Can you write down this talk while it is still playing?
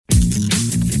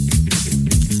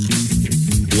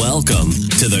Welcome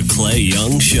to the Clay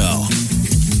Young Show.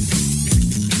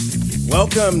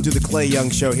 Welcome to the Clay Young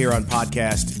Show here on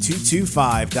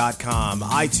podcast225.com,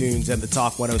 iTunes, and the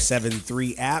Talk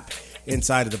 107.3 app.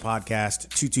 Inside of the podcast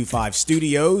 225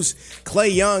 studios, Clay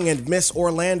Young and Miss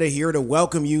Orlando here to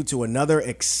welcome you to another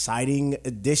exciting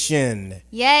edition.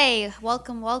 Yay!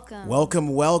 Welcome, welcome.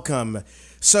 Welcome.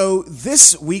 So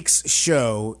this week's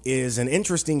show is an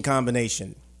interesting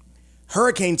combination.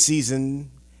 Hurricane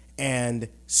season and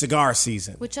cigar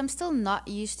season. Which I'm still not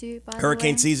used to, by the way.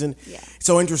 Hurricane season? Yeah.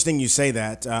 So interesting you say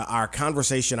that. Our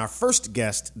first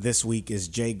guest this week is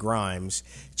Jay Grimes,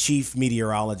 chief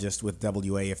meteorologist with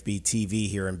WAFB TV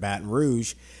here in Baton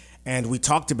Rouge. And we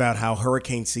talked about how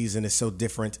hurricane season is so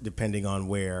different depending on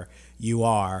where you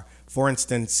are. For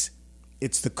instance,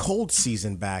 it's the cold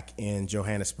season back in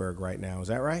Johannesburg right now. Is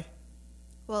that right?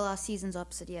 Well, our season's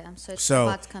opposite, yeah. So it's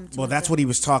about to come to that's what he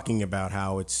was talking about,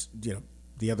 how it's,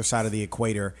 the other side of the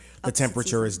equator, the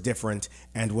temperature is different,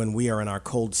 and when we are in our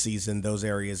cold season, those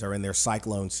areas are in their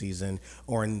cyclone season,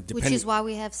 which is why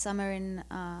we have summer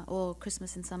or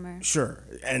Christmas in summer. Sure,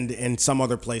 and in some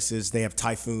other places they have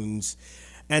typhoons,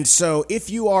 and so if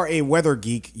you are a weather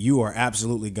geek, you are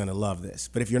absolutely going to love this.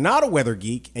 But if you're not a weather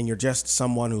geek and you're just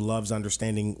someone who loves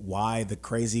understanding why the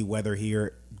crazy weather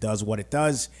here does what it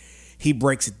does, he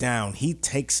breaks it down. He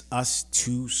takes us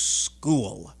to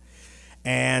school.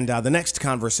 And the next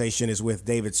conversation is with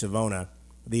David Savona,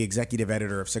 the executive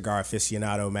editor of Cigar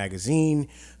Aficionado magazine,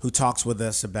 who talks with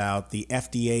us about the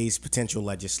FDA's potential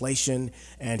legislation.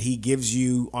 And he gives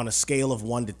you, on a scale of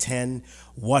 1 to 10,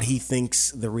 what he thinks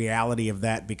the reality of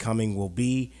that becoming will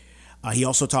be. He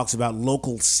also talks about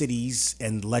local cities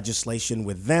and legislation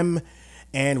with them.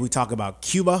 And we talk about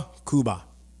Cuba.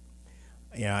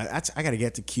 I got to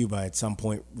get to Cuba at some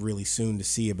point really soon to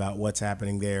see about what's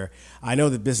happening there. I know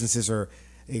that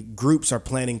groups are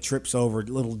planning trips over,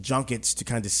 little junkets to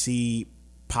kind of see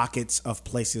pockets of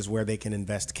places where they can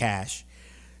invest cash.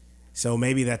 So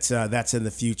maybe that's in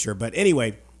the future. But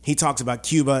anyway, he talks about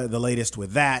Cuba, the latest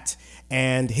with that,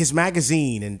 and his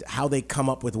magazine and how they come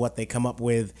up with what they come up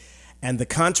with, and the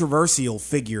controversial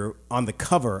figure on the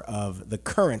cover of the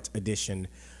current edition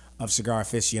of Cigar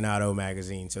Aficionado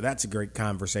magazine. So that's a great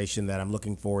conversation that I'm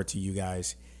looking forward to you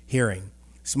guys hearing.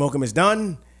 Smoke 'em is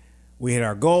done. We hit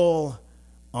our goal.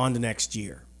 On to next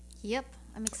year. Yep,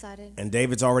 I'm excited. And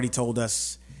David's already told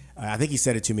us, I think he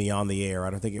said it to me on the air, I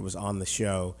don't think it was on the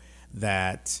show,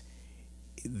 that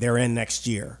they're in next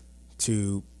year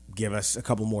to give us a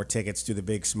couple more tickets to the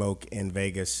Big Smoke in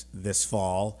Vegas this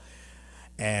fall.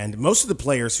 And most of the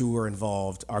players who were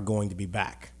involved are going to be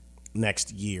back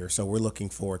next year, so we're looking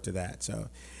forward to that. So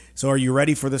are you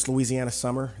ready for this Louisiana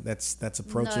summer that's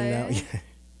approaching now?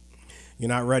 You're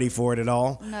not ready for it at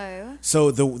all? No.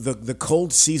 So the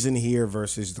cold season here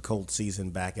versus the cold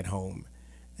season back at home,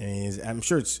 I'm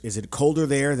sure is it colder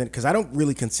there than, because I don't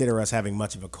really consider us having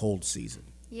much of a cold season.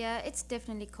 Yeah, it's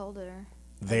definitely colder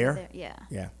there. Yeah.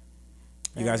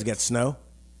 You guys get snow?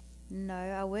 No,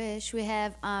 I wish. We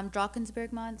have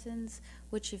Drakensberg Mountains,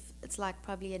 which it's like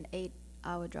probably an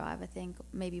 8-hour drive, I think,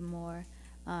 maybe more.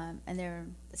 And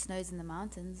it snows in the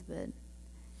mountains, but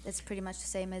it's pretty much the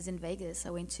same as in Vegas. I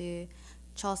went to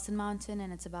Charleston Mountain,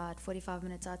 and it's about 45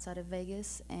 minutes outside of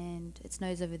Vegas, and it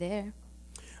snows over there.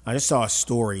 I just saw a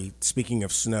story, speaking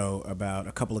of snow, about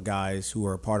a couple of guys who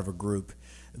were a part of a group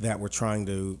that were trying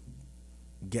to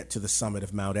get to the summit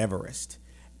of Mount Everest,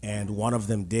 and one of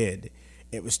them did.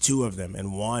 It was two of them,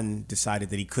 and one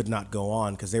decided that he could not go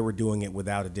on because they were doing it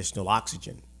without additional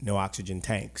oxygen, no oxygen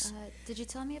tanks. Did you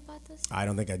tell me about this? I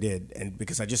don't think I did, and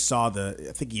because I just saw I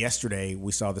think yesterday I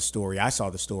saw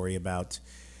the story about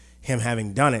him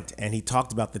having done it, and he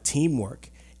talked about the teamwork,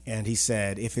 and he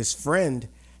said if his friend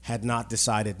had not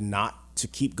decided not to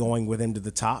keep going with him to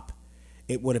the top,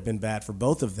 it would have been bad for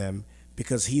both of them,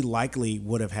 because he likely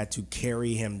would have had to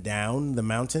carry him down the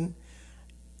mountain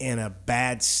in a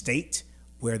bad state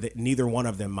where neither one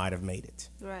of them might have made it.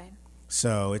 Right.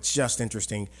 So it's just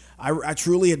interesting. I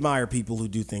truly admire people who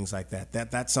do things like that.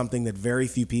 That's something that very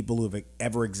few people who have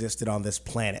ever existed on this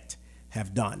planet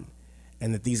have done,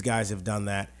 and that these guys have done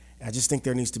that. I just think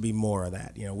there needs to be more of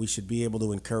that. We should be able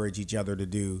to encourage each other to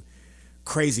do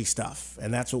crazy stuff,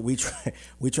 and that's what we try.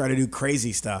 We try to do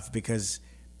crazy stuff because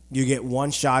you get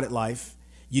one shot at life.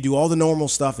 You do all the normal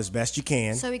stuff as best you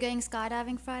can. So we're going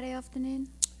skydiving Friday afternoon?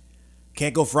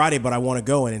 Can't go Friday, but I want to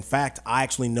go. And in fact, I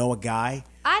actually know a guy.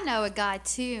 I know a guy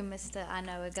too, Mr. I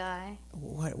know a guy.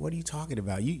 What are you talking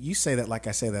about? You say that like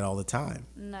I say that all the time.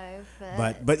 No,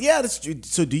 but yeah, that's true.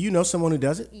 So do you know someone who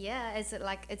does it? Yeah,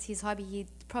 it's his hobby. He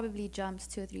probably jumps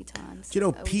 2 or 3 times. Do you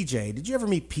know PJ? Did you ever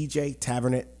meet PJ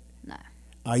Tavernet? No.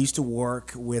 I used to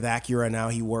work with Acura. Now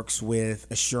he works with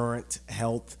Assurant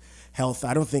Health.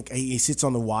 I don't think he sits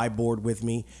on the Y board with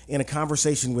me. In a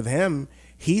conversation with him,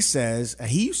 he says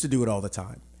he used to do it all the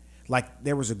time. Like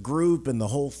there was a group and the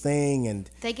whole thing, and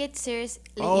they get seriously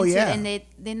Oh, into yeah. it, and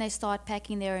then they start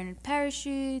packing their own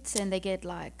parachutes, and they get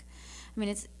like, I mean,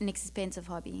 it's an expensive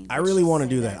hobby. I really want to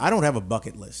do that. I don't have a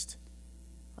bucket list.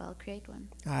 Well, create one.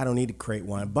 I don't need to create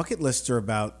one. Bucket lists are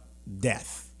about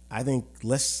death. I think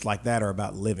lists like that are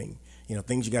about living. You know,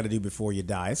 things you got to do before you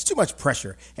die. It's too much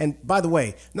pressure. And by the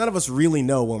way, none of us really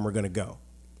know when we're going to go.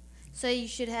 So you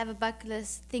should have a bucket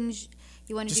list, things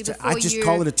you want to do Just before I just you're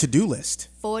call it a to-do list.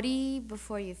 40,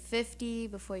 before you're 50,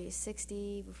 before you're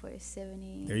 60, before you're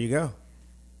 70. There you go.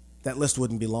 That list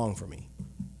wouldn't be long for me.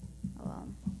 Well,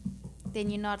 then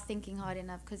you're not thinking hard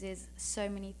enough, because there's so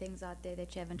many things out there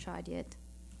that you haven't tried yet.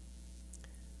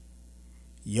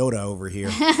 Yoda over here.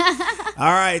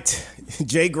 All right.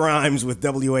 Jay Grimes with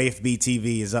WAFB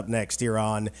TV is up next here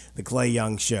on The Clay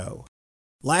Young Show.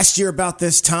 Last year about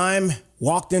this time,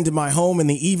 walked into my home in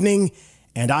the evening,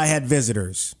 and I had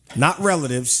visitors. Not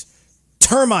relatives,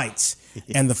 termites.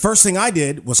 And the first thing I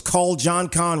did was call John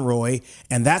Conroy,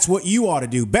 and that's what you ought to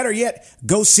do. Better yet,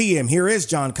 go see him. Here is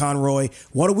John Conroy.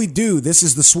 What do we do? This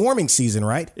is the swarming season,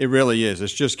 right? It really is.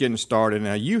 It's just getting started.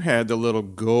 Now, you had the little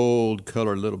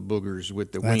gold-colored little boogers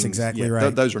with the wings. That's exactly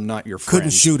right. Those are not your friends.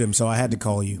 Couldn't shoot him, so I had to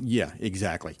call you. Yeah,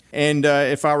 exactly. And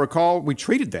if I recall, we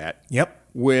treated that. Yep.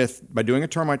 By doing a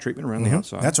termite treatment around the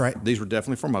outside. That's right. These were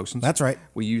definitely formosans. That's right.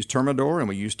 We used Termidor and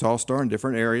we used Tallstar in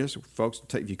different areas. Folks,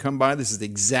 if you come by, this is the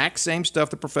exact same stuff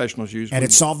the professionals use. And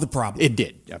it solved the problem. It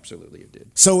did. Absolutely, it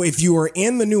did. So if you are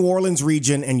in the New Orleans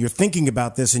region and you're thinking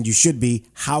about this, and you should be,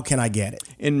 how can I get it?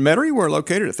 In Metairie, we're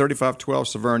located at 3512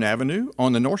 Severn Avenue.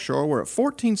 On the North Shore, we're at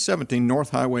 1417 North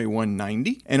Highway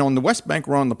 190. And on the West Bank,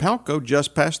 we're on the Palco,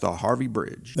 just past the Harvey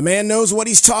Bridge. The man knows what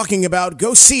he's talking about.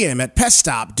 Go see him at Pest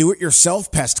Stop Do-It-Yourself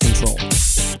Pest Control.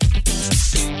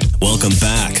 Welcome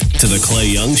back to the Clay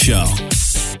Young Show.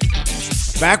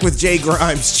 Back with Jay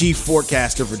Grimes, chief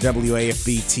forecaster for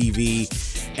WAFB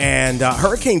TV. And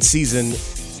hurricane season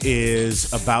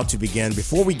is about to begin.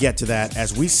 Before we get to that,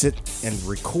 as we sit and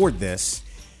record this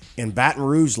in Baton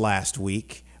Rouge last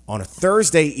week, on a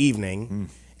Thursday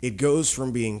evening, it goes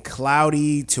from being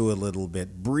cloudy to a little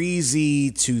bit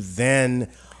breezy to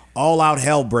then all-out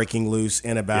hell breaking loose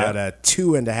in about a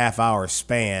 2.5 hour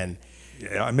span.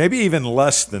 Yeah, maybe even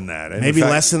less than that. Maybe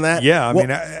less than that? Yeah, I Well-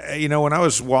 mean, when I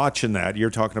was watching that, you're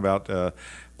talking about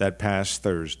that past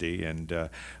Thursday, and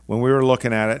when we were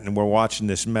looking at it and we're watching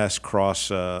this mess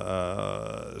cross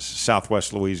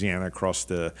southwest Louisiana, across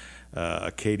the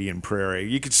Acadian Prairie,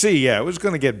 you could see, it was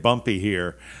going to get bumpy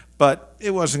here, but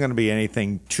it wasn't going to be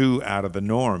anything too out of the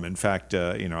norm. In fact,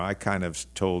 I kind of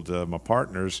told my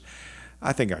partners,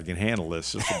 I think I can handle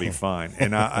this. This will be fine.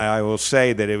 And I will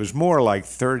say that it was more like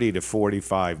 30 to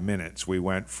 45 minutes. We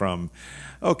went from,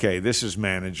 okay, this is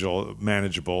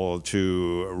manageable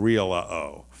to real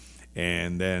uh-oh.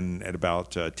 And then at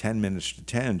about 10 minutes to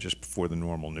 10, just before the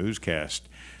normal newscast,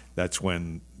 that's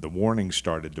when the warnings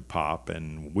started to pop.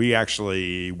 And we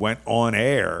actually went on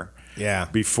air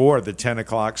before the 10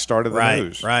 o'clock start of the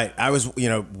news. Right. I was,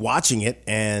 watching it,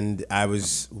 and I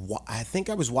think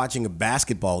I was watching a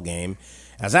basketball game.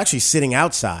 I was actually sitting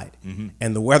outside,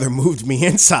 and the weather moved me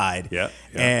inside. Yeah.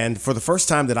 And for the first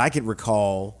time that I could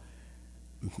recall,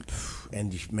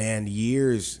 and man,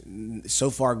 years so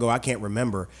far ago, I can't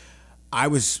remember, I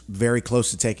was very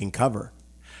close to taking cover.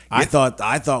 I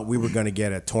thought we were going to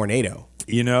get a tornado.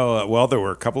 Well, there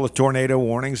were a couple of tornado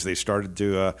warnings.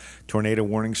 Tornado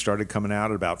warnings started coming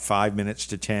out at about 5 minutes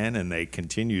to 10, and they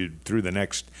continued through the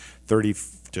next 30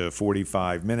 to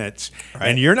 45 minutes. Right.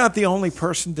 And you're not the only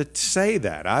person to say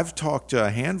that. I've talked to a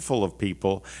handful of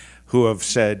people who have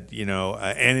said,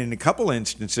 and in a couple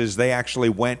instances, they actually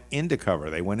went into cover.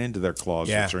 They went into their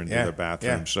closets or into their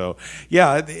bathroom. Yeah. So,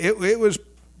 it was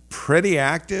pretty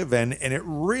active, and it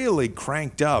really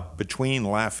cranked up between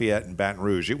Lafayette and Baton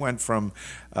Rouge. It went from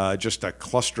just a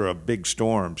cluster of big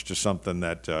storms to something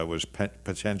that was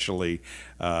potentially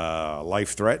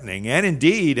life-threatening. And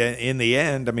indeed, in the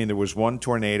end, I mean, there was one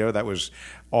tornado that was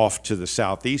off to the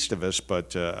southeast of us,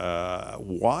 but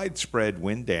widespread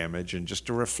wind damage and just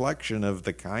a reflection of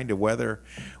the kind of weather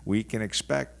we can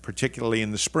expect, particularly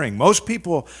in the spring. Most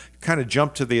people kind of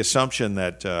jump to the assumption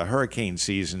that hurricane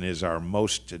season is our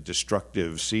most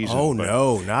destructive season. Oh,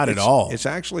 no, not at all. It's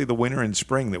actually the winter and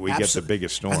spring that we get the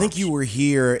biggest storms. I think you were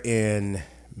here in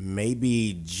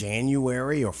maybe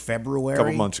January or February. A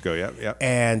couple months ago, yeah.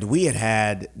 And we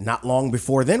had not long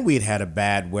before then, we had a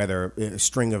bad weather, a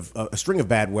string of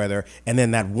bad weather, and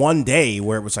then that one day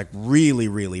where it was like really,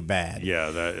 really bad.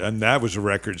 Yeah, that was a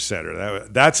record setter.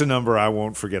 That's a number I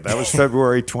won't forget. That was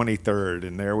February 23rd,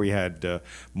 and there we had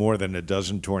more than a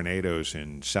dozen tornadoes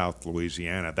in South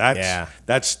Louisiana.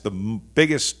 That's the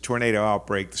biggest tornado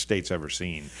outbreak the state's ever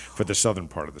seen, for the southern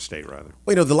part of the state, rather.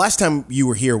 Well, the last time you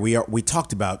were here, we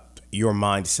talked about your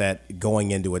mindset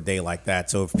going into a day like that.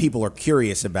 So if people are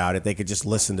curious about it, they could just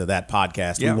listen to that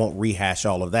podcast. Yeah. We won't rehash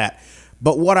all of that.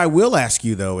 But what I will ask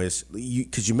you, though, is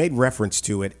because you made reference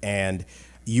to it and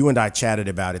you and I chatted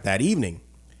about it that evening.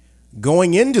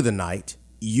 Going into the night,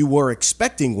 you were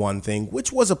expecting one thing,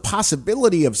 which was a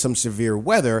possibility of some severe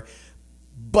weather,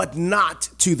 but not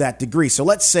to that degree. So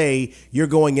let's say you're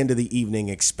going into the evening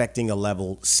expecting a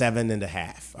level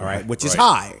 7.5, all right, which is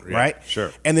high, Yeah, right?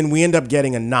 sure. And then we end up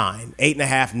getting a 9,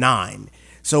 8.5, 9.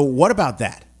 So what about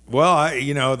that? Well,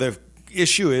 the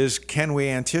issue is, can we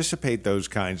anticipate those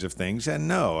kinds of things? And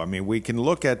no. I mean, we can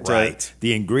look at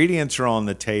the ingredients are on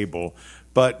the table,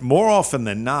 but more often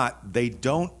than not, they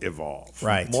don't evolve.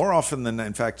 Right. More often than,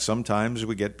 in fact, sometimes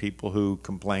we get people who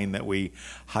complain that we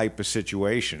hype a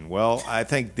situation. Well, I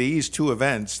think these two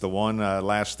events, the one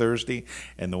last Thursday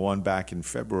and the one back in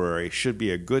February, should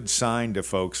be a good sign to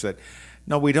folks that,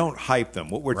 no, we don't hype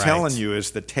them. What we're telling you is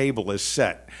the table is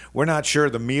set. We're not sure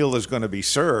the meal is going to be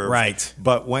served. Right.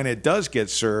 But when it does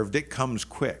get served, it comes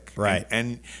quick. Right.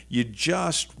 And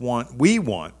we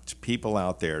want people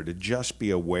out there to just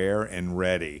be aware and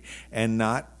ready and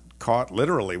not caught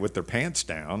literally with their pants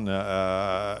down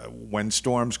when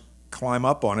storms climb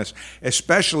up on us,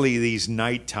 especially these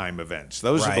nighttime events.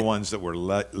 Those are the ones that we're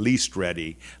least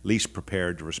ready, least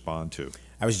prepared to respond to.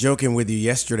 I was joking with you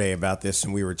yesterday about this,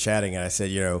 and we were chatting, and I said,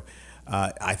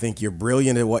 I think you're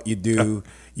brilliant at what you do.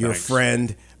 You're a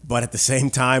friend. But at the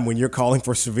same time, when you're calling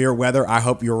for severe weather, I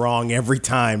hope you're wrong every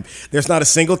time. There's not a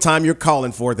single time you're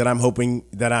calling for it that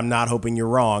I'm not hoping you're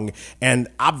wrong. And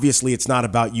obviously, it's not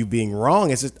about you being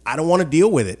wrong. It's just I don't want to deal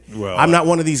with it. Well, I'm not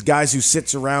one of these guys who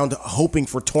sits around hoping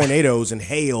for tornadoes and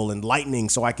hail and lightning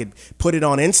so I could put it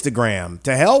on Instagram.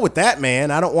 To hell with that, man.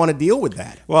 I don't want to deal with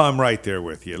that. Well, I'm right there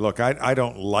with you. Look, I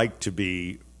don't like to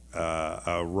be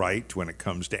right when it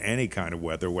comes to any kind of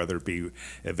weather, whether it be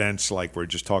events like we're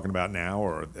just talking about now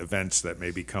or events that may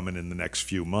be coming in the next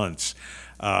few months.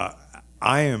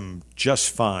 I am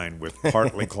just fine with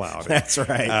partly cloudy. That's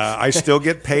right. I still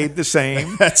get paid the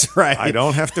same. That's right. I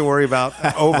don't have to worry about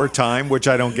overtime, which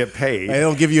I don't get paid. They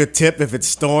don't give you a tip if it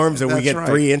storms and we get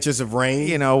 3 inches of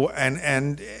rain.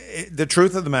 And the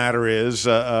truth of the matter is,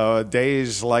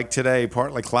 days like today,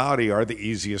 partly cloudy, are the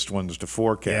easiest ones to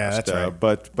forecast. Yeah, that's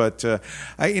right.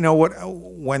 But you know what?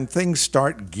 When things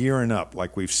start gearing up,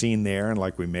 like we've seen there, and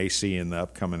like we may see in the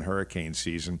upcoming hurricane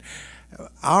season,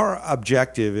 our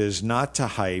objective is not to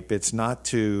hype. It's not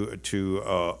to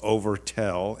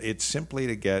overtell. It's simply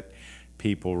to get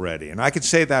people ready. And I could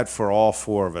say that for all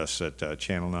four of us at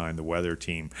Channel 9, the weather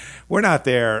team. We're not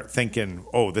there thinking,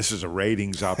 oh, this is a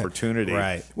ratings opportunity.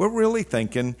 Right. We're really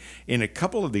thinking in a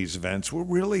couple of these events, we're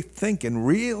really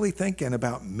thinking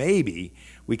about maybe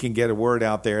we can get a word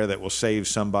out there that will save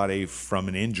somebody from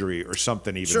an injury or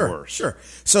something even worse. Sure.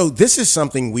 So this is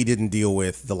something we didn't deal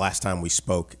with the last time we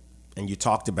spoke, and you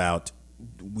talked about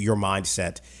your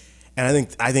mindset. And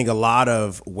I think a lot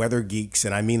of weather geeks,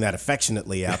 and I mean that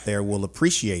affectionately out there, will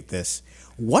appreciate this.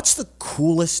 What's the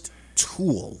coolest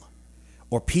tool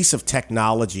or piece of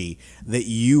technology that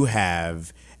you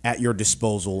have at your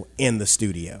disposal in the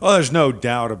studio? Well, there's no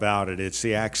doubt about it. It's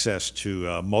the access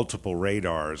to multiple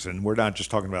radars, and we're not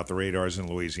just talking about the radars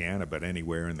in Louisiana, but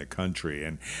anywhere in the country.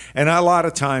 And a lot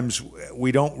of times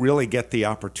we don't really get the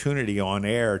opportunity on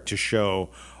air to show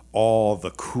all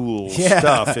the cool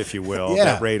stuff, if you will,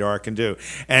 that radar can do.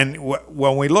 And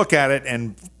when we look at it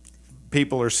and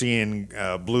people are seeing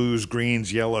blues,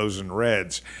 greens, yellows, and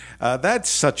reds,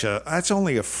 that's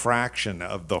only a fraction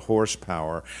of the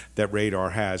horsepower that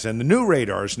radar has. And the new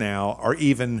radars now are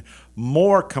even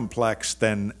more complex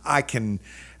than I can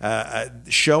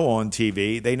show on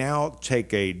TV. They now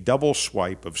take a double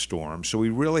swipe of storms, so we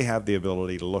really have the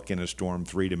ability to look in a storm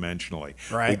three-dimensionally.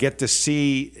 Right. We get to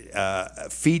see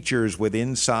features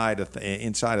inside a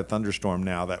thunderstorm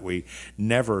now that we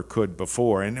never could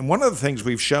before. And one of the things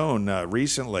we've shown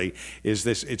recently is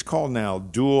this. It's called now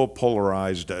dual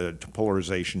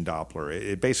polarization Doppler.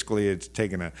 It's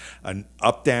taken an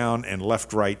up-down and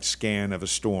left-right scan of a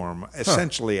storm,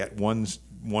 essentially at one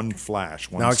one flash.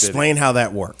 One Now city. explain how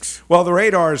that works. Well, the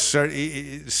radars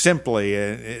simply,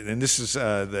 and this is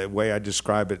the way I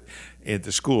describe it at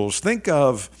the schools. Think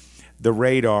of the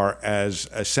radar as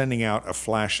sending out a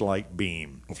flashlight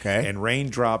beam. Okay. And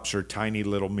raindrops are tiny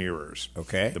little mirrors.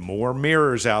 Okay. The more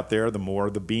mirrors out there, the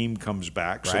more the beam comes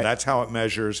back. So Right. that's how it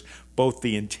measures both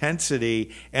the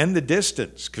intensity and the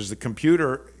distance, because the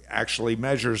computer actually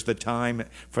measures the time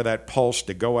for that pulse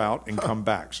to go out and come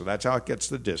back. So that's how it gets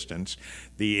the distance.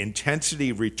 The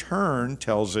intensity return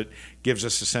gives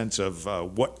us a sense of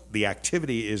what the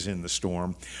activity is in the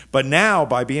storm. But now,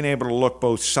 by being able to look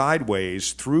both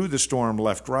sideways through the storm,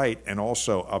 left, right, and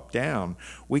also up, down,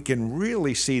 we can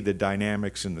really see the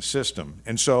dynamics in the system.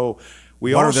 And so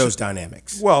What are those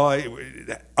dynamics? Well,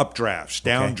 updrafts,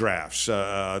 downdrafts,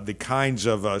 the kinds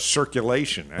of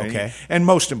circulation. Okay. And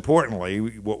most importantly,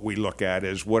 what we look at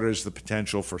is what is the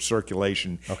potential for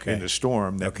circulation Okay. in the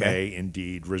storm that Okay. may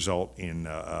indeed result in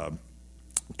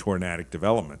tornadic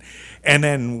development. And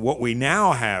then what we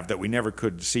now have that we never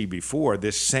could see before,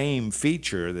 this same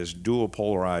feature, this dual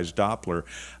polarized Doppler,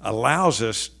 allows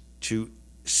us to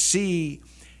see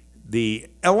the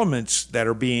elements that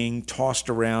are being tossed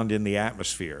around in the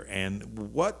atmosphere.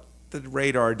 And what the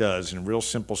radar does in a real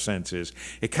simple sense is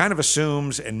it kind of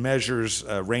assumes and measures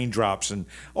raindrops, and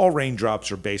all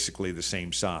raindrops are basically the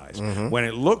same size. Mm-hmm. When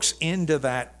it looks into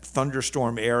that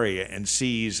thunderstorm area and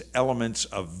sees elements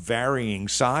of varying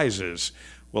sizes,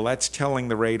 well, that's telling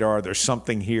the radar there's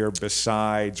something here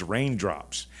besides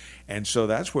raindrops. And so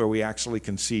that's where we actually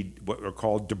can see what are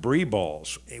called debris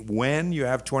balls. When you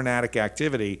have tornadic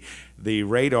activity, the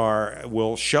radar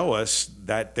will show us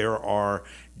that there are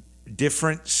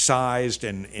different sized,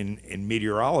 and in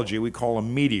meteorology we call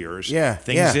them meteors,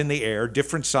 things in the air,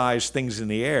 different sized things in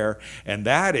the air. And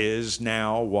that is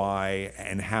now why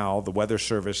and how the Weather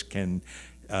Service can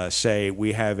say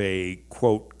we have a,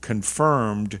 quote,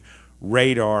 confirmed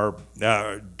radar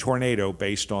tornado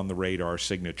based on the radar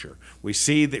signature. We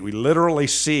literally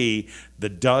see the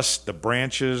dust, the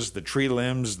branches, the tree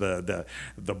limbs, the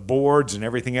boards, and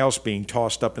everything else being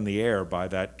tossed up in the air by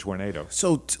that tornado.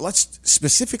 So let's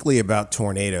specifically about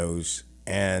tornadoes,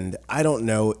 and I don't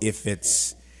know if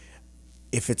it's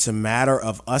a matter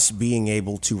of us being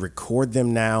able to record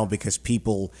them now because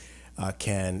people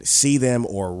can see them,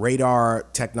 or radar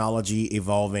technology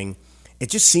evolving. It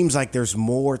just seems like there's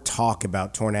more talk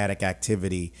about tornadic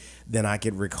activity than I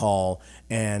could recall,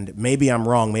 and maybe I'm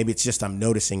wrong. Maybe it's just I'm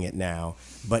noticing it now.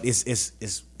 But is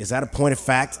that a point of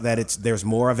fact that there's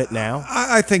more of it now?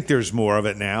 I think there's more of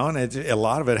it now, and a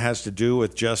lot of it has to do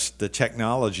with just the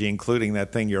technology, including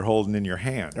that thing you're holding in your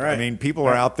hand. Right. I mean, people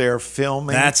are out there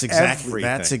filming. That's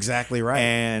everything. exactly right.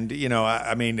 And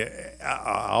I mean,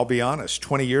 I'll be honest.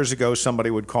 20 years ago, somebody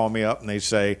would call me up and they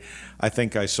say, "I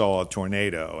think I saw a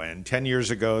tornado." And 10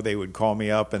 years ago, they would call me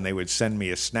up and they would send me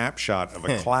a snapshot of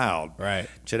a cloud. Right.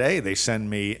 Today, they send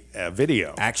me a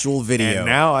video. Actual video. And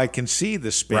now I can see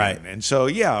the spin. Right. And so,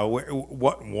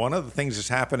 one of the things that's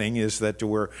happening is that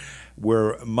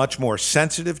we're much more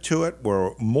sensitive to it.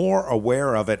 We're more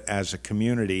aware of it as a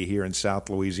community here in South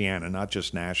Louisiana, not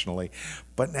just nationally.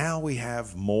 But now we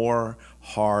have more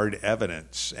hard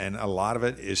evidence, and a lot of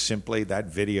it is simply that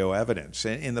video evidence.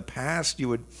 In the past, you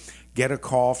would get a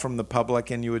call from the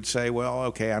public and you would say, well,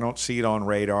 okay, I don't see it on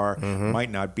radar, might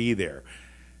not be there.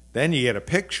 Then you get a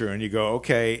picture and you go,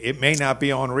 okay, it may not be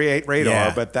on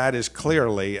radar, but that is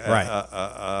clearly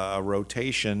a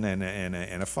rotation and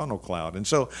a funnel cloud. And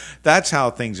so that's how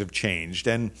things have changed.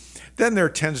 And then there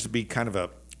tends to be kind of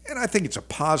and I think it's a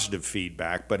positive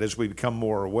feedback, but as we become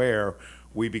more aware,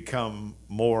 we become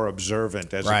more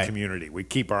observant as a community. We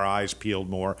keep our eyes peeled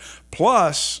more.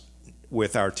 Plus,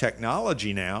 with our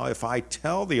technology now, if I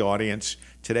tell the audience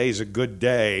today's a good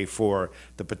day for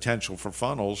the potential for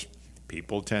funnels,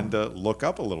 people tend to look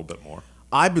up a little bit more.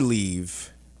 I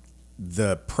believe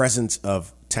the presence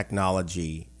of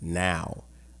technology now,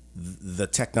 the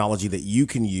technology that you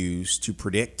can use to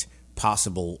predict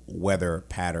possible weather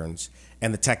patterns,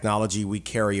 and the technology we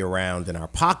carry around in our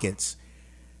pockets,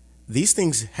 these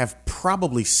things have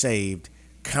probably saved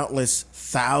countless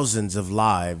thousands of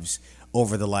lives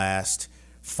over the last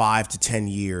 5 to 10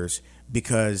 years,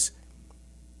 because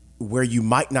where you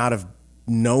might not have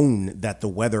known that the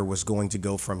weather was going to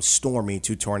go from stormy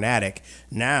to tornadic.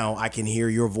 Now I can hear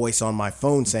your voice on my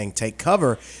phone saying take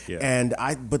cover.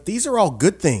 Yeah. But these are all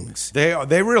good things. They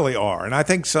really are. And I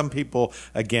think some people,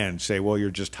 again, say, well, you're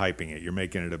just hyping it. You're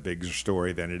making it a bigger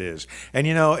story than it is. And,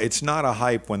 it's not a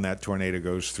hype when that tornado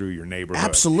goes through your neighborhood.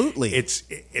 Absolutely.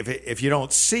 If you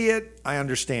don't see it, I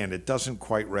understand. It doesn't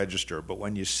quite register. But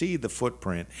when you see the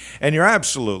footprint, and you're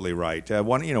absolutely right.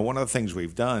 One of the things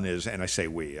we've done is, and I say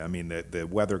we, I mean the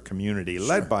weather community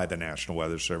led by the National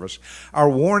Weather Service, our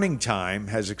warning time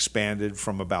has expanded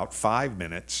from about 5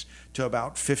 minutes to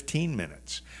about 15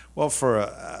 minutes. Well, for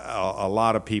a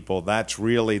lot of people, that's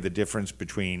really the difference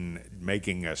between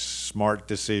making a smart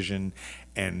decision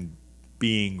and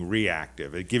being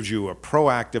reactive. It gives you a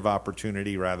proactive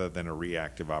opportunity rather than a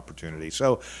reactive opportunity.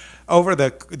 So over the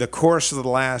course of the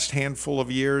last handful of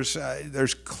years,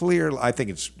 there's I think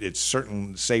it's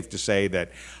certain safe to say that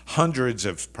hundreds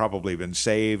have probably been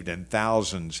saved and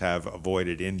thousands have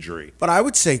avoided injury. But I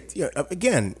would say,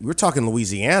 again, we're talking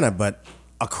Louisiana, but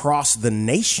across the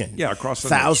nation. Yeah, across the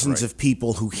thousands nation, right. of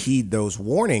people who heed those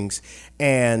warnings.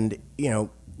 And,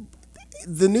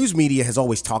 the news media has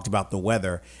always talked about the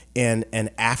weather in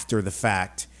an after the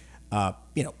fact, kind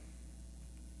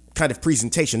of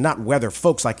presentation, not weather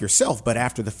folks like yourself, but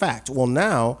after the fact. Well,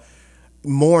 now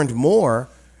more and more,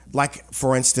 like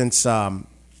for instance,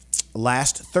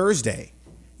 last Thursday,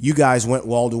 you guys went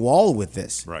wall to wall with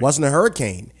this. Right. Wasn't a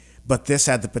hurricane, but this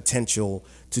had the potential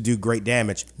to do great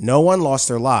damage. No one lost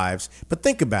their lives, but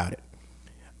think about it.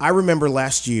 I remember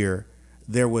last year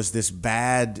there was this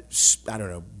bad,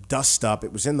 dust up.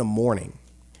 It was in the morning,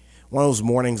 one of those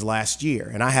mornings last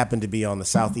year, and I happened to be on the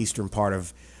southeastern part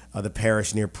of the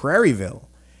parish near Prairieville.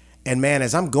 And man,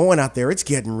 as I'm going out there, it's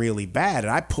getting really bad.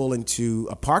 And I pull into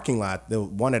a parking lot, the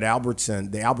one at the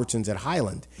Albertsons at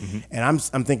Highland, and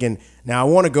I'm thinking, now I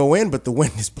want to go in, but the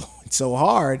wind is blowing so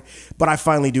hard. But I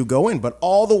finally do go in. But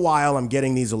all the while, I'm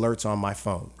getting these alerts on my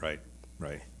phone. Right.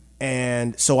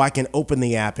 And so I can open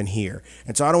the app and hear.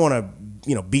 And so I don't want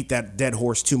to, beat that dead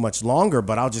horse too much longer,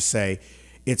 but I'll just say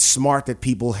it's smart that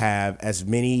people have as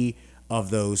many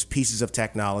of those pieces of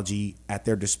technology at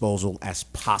their disposal as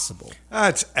possible.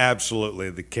 That's absolutely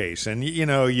the case. And,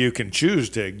 you can choose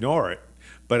to ignore it,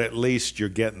 but at least you're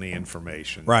getting the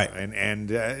information. Right. And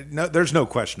no, there's no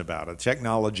question about it.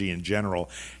 Technology in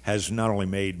general has not only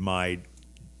made my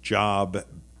job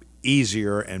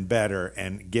easier and better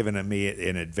and given me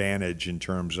an advantage in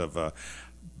terms of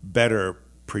better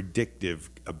predictive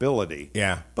ability.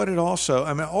 Yeah. But it also,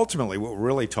 ultimately what we're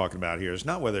really talking about here is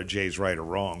not whether Jay's right or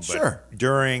wrong, but Sure.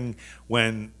 during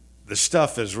when the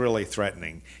stuff is really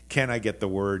threatening, can I get the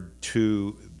word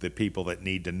to the people that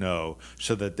need to know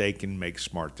so that they can make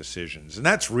smart decisions? And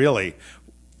that's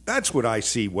what I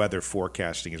see weather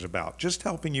forecasting is about, just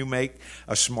helping you make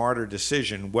a smarter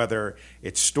decision, whether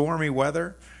it's stormy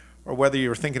weather or whether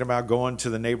you're thinking about going to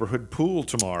the neighborhood pool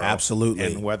tomorrow.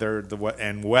 Absolutely. And whether the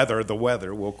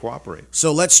weather will cooperate.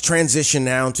 So let's transition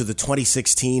now to the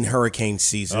 2016 hurricane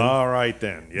season. All right,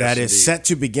 then. Yes, that is indeed. set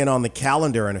to begin on the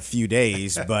calendar in a few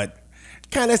days, but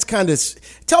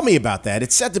tell me about that.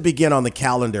 It's set to begin on the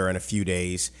calendar in a few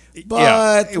days,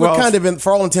 but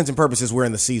for all intents and purposes, we're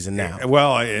in the season now.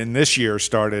 Well, and this year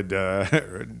started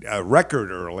a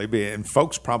record early, and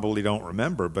folks probably don't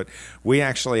remember, but we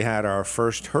actually had our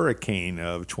first hurricane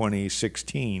of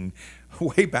 2016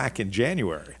 way back in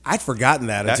January. I'd forgotten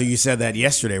that until you said that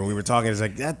yesterday when we were talking. It's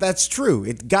like, that's true.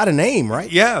 It got a name, right?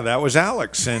 Yeah, that was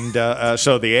Alex. And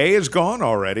so the A is gone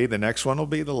already. The next one will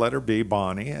be the letter B,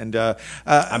 Bonnie. And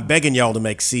I'm begging y'all to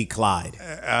make C, Clyde.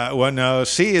 Well, no,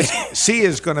 C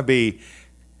is going to be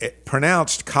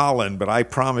pronounced Colin, but I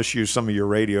promise you some of your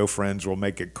radio friends will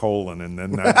make it colon, and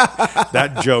then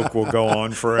that joke will go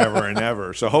on forever and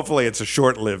ever. So hopefully it's a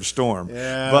short-lived storm.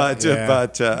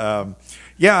 The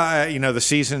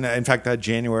season, in fact, that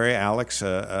January, Alex,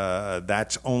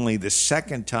 that's only the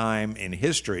second time in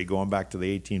history, going back to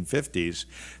the 1850s,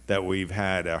 that we've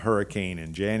had a hurricane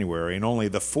in January, and only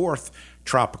the fourth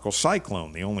tropical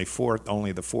cyclone, only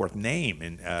the fourth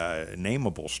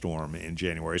nameable storm in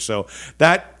January. So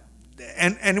that,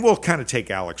 and we'll kind of take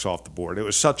Alex off the board. It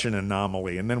was such an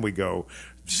anomaly, and then we go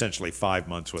essentially 5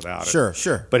 months without it.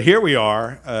 Sure. But here we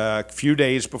are, a few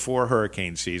days before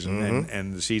hurricane season,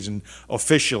 and the season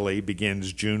officially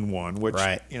begins June 1, which,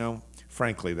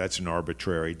 frankly, that's an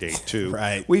arbitrary date, too.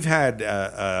 Right. We've had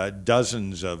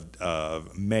dozens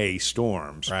of May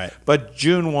storms, right, but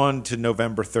June 1 to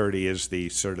November 30 is the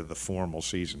sort of the formal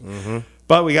season.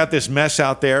 But we got this mess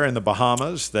out there in the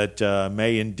Bahamas that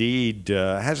may indeed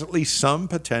has at least some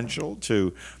potential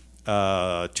to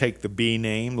take the B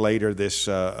name later this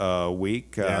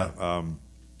week. Yeah.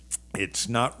 It's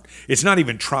not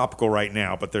even tropical right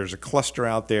now, but there's a cluster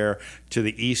out there to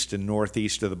the east and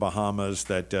northeast of the Bahamas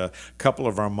that a couple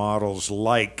of our models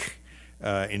like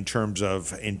in terms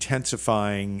of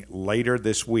intensifying later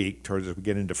this week towards as we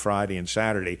get into Friday and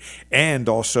Saturday, and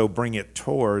also bring it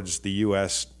towards the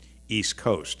U.S. East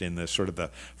Coast in the sort of the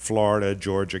Florida,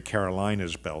 Georgia,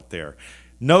 Carolinas belt there.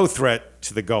 No threat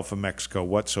to the Gulf of Mexico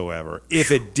whatsoever. If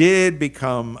it did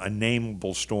become a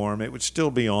nameable storm, it would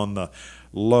still be on the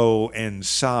low end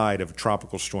side of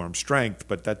tropical storm strength,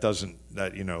 but that doesn't,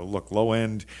 look, low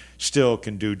end still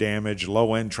can do damage.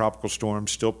 Low end tropical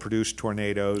storms still produce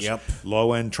tornadoes. Yep.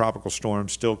 Low end tropical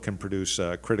storms still can produce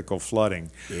critical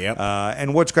flooding. Yep.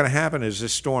 And what's going to happen is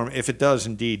this storm, if it does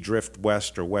indeed drift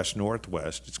west or west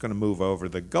northwest, it's going to move over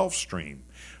the Gulf Stream,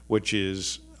 which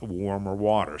is warmer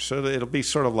water. So it'll be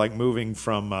sort of like moving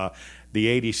from the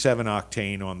 87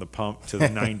 octane on the pump to the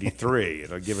 93.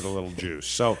 It'll give it a little juice.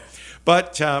 So,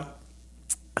 but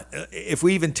if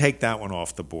we even take that one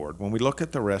off the board, when we look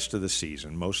at the rest of the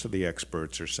season, most of the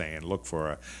experts are saying look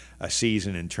for a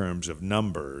season in terms of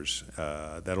numbers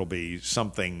that'll be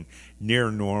something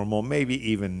near normal, maybe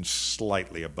even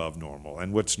slightly above normal.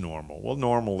 And what's normal? Well,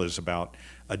 normal is about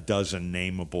a dozen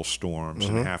nameable storms,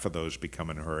 and half of those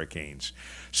becoming hurricanes.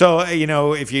 So,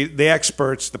 the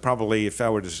experts, if I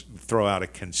were to throw out a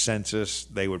consensus,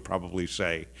 they would probably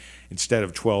say instead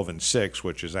of 12 and 6,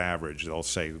 which is average, they'll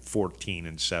say 14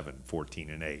 and 7, 14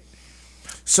 and 8.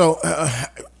 So,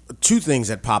 two things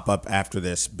that pop up after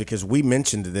this, because we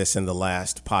mentioned this in the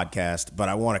last podcast, but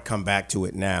I want to come back to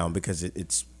it now because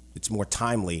it's more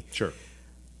timely. Sure.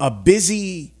 A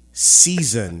busy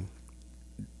season.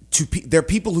 There are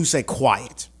people who say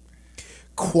quiet,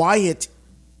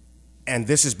 and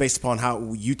this is based upon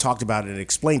how you talked about it and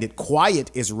explained it.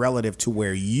 Quiet is relative to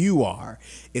where you are.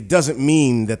 It doesn't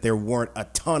mean that there weren't a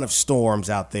ton of storms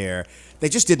out there. They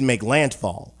just didn't make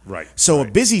landfall. Right. So right.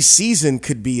 A busy season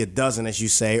could be a dozen, as you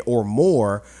say, or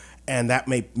more, and that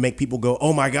may make people go,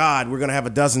 oh my God, we're going to have a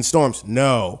dozen storms.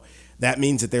 No. That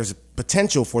means that there's a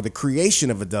potential for the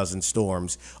creation of a dozen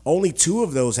storms. Only 2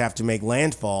 of those have to make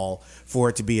landfall for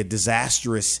it to be a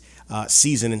disastrous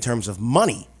season in terms of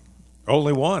money.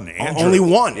 Only one, Andrew. Only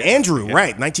one, yeah. Andrew, yeah.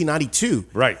 right, 1992.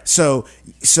 Right. So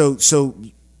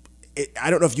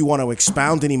I don't know if you want to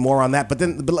expound any more on that, but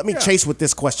let me chase with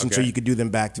this question so you could do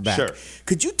them back to back. Sure.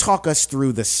 Could you talk us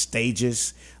through the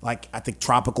stages, like I think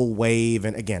tropical wave,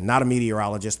 and again, not a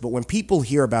meteorologist, but when people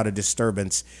hear about a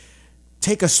disturbance,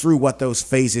 take us through what those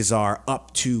phases are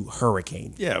up to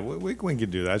hurricane. Yeah, we can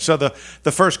do that. So the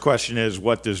first question is,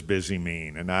 what does busy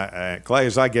mean? And Clay,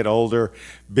 as I get older,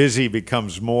 busy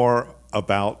becomes more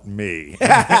about me.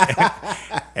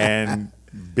 And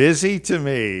busy to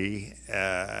me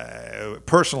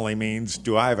personally means,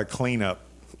 do I have a cleanup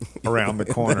around the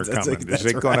corner coming? Is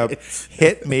it going to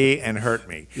hit me and hurt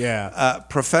me? Yeah.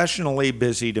 Professionally,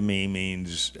 busy to me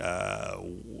means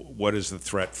what is the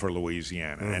threat for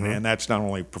Louisiana? And that's not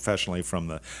only professionally from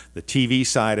the TV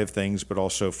side of things, but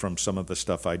also from some of the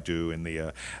stuff I do in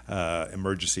the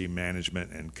emergency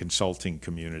management and consulting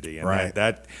community. And right.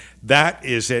 that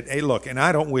is it. Hey, look, and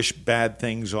I don't wish bad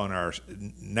things on our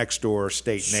next door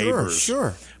state neighbors.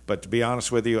 Sure. But to be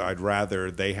honest with you, I'd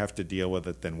rather they have to deal with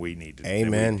it than we need to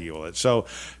Amen. deal with it.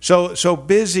 So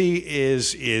busy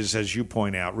is as you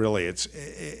point out, really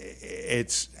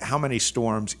it's how many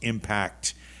storms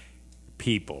impact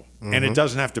people. And it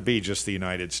doesn't have to be just the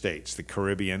United States, the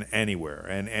Caribbean, anywhere.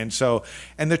 And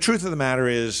the truth of the matter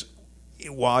is,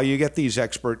 while you get these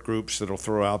expert groups that'll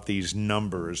throw out these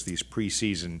numbers, these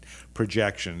preseason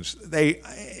projections, they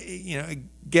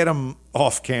get them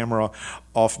off camera,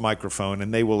 off microphone,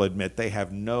 and they will admit they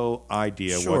have no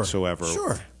idea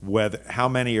whatsoever how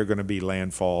many are going to be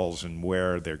landfalls and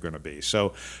where they're going to be.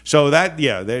 So that,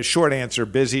 the short answer,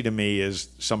 busy to me, is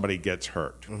somebody gets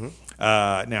hurt.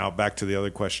 Now, back to the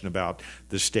other question about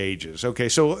the stages. Okay,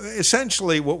 so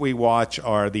essentially what we watch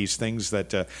are these things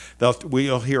that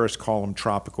you'll hear us call them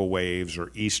tropical waves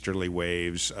or easterly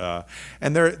waves,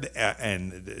 and they're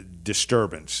and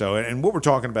disturbance. So, and what we're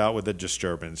talking about with a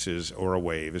disturbance or a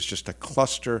wave is just a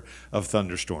cluster of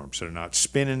thunderstorms. They're not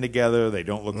spinning together. They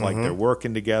don't look like they're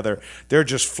working together. They're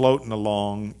just floating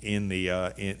along in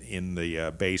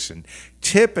the basin.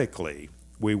 Typically,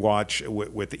 we watch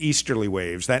with easterly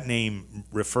waves. That name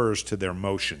refers to their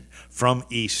motion from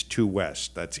east to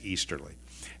west. That's easterly.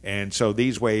 And so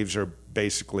these waves are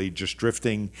basically just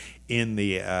drifting in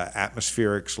the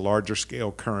atmospheric, larger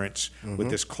scale currents with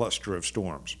this cluster of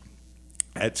storms.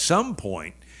 At some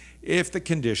point, if the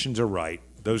conditions are right,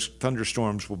 those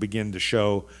thunderstorms will begin to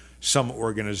show some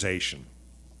organization.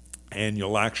 And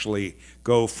you'll actually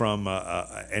go from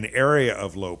an area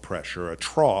of low pressure, a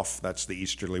trough, that's the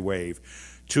easterly wave,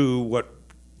 to what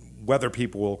weather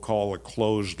people will call a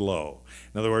closed low.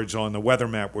 In other words, on the weather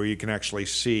map where you can actually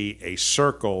see a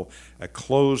circle, a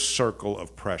closed circle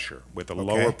of pressure with a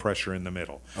lower pressure in the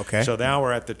middle. Okay. So now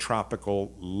we're at the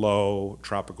tropical low,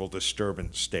 tropical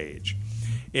disturbance stage.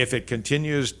 If it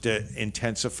continues to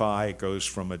intensify, it goes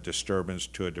from a disturbance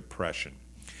to a depression.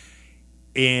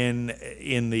 In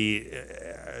the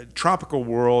tropical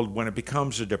world, when it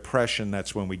becomes a depression,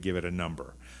 that's when we give it a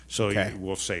number. So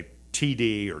we'll say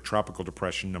TD, or tropical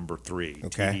depression number 3,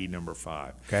 TD number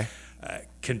 5. Okay.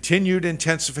 Continued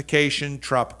intensification,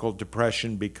 tropical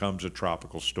depression becomes a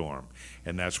tropical storm,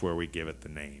 and that's where we give it the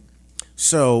name.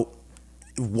 So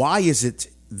why is it,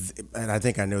 and I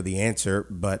think I know the answer,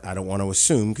 but I don't want to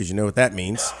assume because you know what that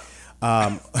means.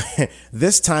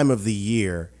 This time of the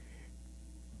year,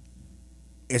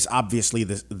 it's obviously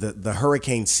the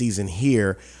hurricane season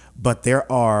here, but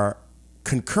there are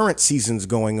concurrent seasons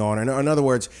going on. And in other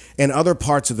words, in other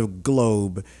parts of the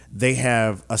globe, they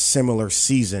have a similar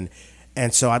season.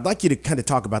 And so I'd like you to kind of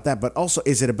talk about that. But also,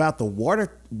 is it about the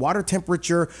water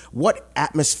temperature? What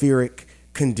atmospheric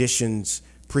conditions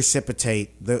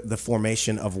precipitate the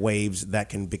formation of waves that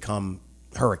can become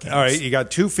hurricanes? All right, you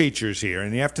got two features here,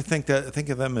 and you have to think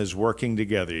of them as working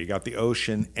together. You got the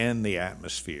ocean and the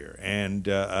atmosphere. And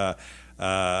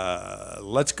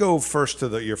let's go first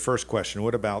to your first question.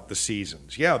 What about the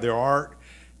seasons? Yeah, there are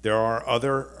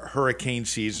other hurricane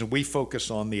seasons. We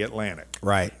focus on the Atlantic.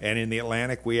 Right. And in the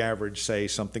Atlantic, we average, say,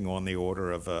 something on the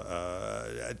order of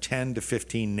 10 to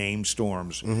 15 named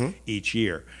storms each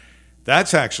year.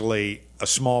 That's actually a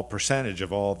small percentage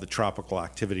of all the tropical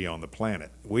activity on the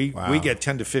planet. We get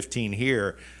 10 to 15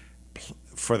 here.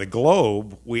 For the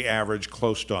globe, we average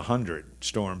close to 100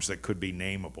 storms that could be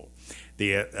nameable.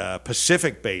 The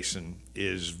Pacific Basin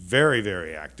is very,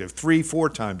 very active,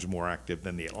 3-4 times more active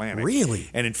than the Atlantic. Really?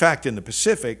 And in fact, in the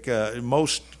Pacific,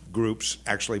 most groups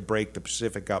actually break the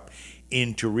Pacific up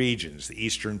into regions, the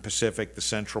Eastern Pacific, the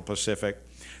Central Pacific.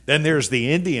 Then there's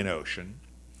the Indian Ocean,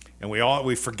 and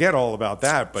we forget all about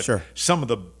that, but some of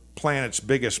the planet's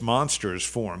biggest monsters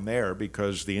form there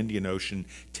because the Indian Ocean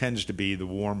tends to be the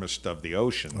warmest of the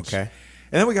oceans. Okay.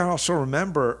 And then we got to also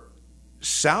remember,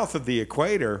 south of the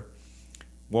equator,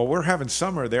 well, we're having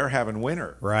summer, they're having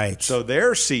winter. Right. So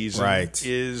their season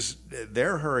is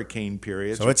their hurricane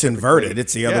period. So it's inverted.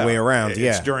 It's the other way around.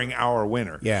 It's during our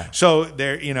winter. Yeah. So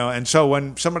there, and so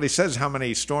when somebody says how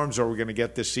many storms are we going to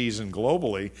get this season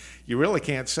globally, you really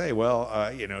can't say,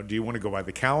 well, do you want to go by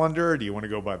the calendar? Do you want to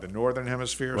go by the northern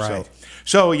hemisphere? Right.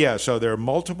 So there are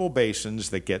multiple basins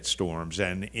that get storms,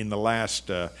 and in the last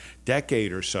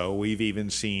decade or so, we've even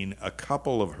seen a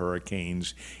couple of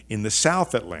hurricanes in the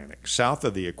South Atlantic, south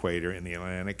of the equator in the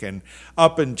Atlantic, and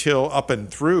up and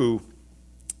through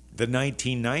the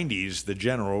 1990s, the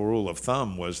general rule of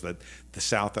thumb was that the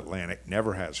South Atlantic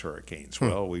never has hurricanes.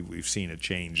 Well, we've seen a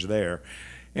change there.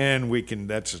 And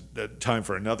that's a time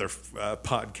for another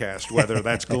podcast, whether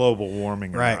that's global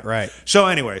warming or not. Right. So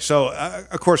anyway,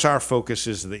 of course our focus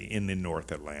is in the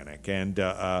North Atlantic. And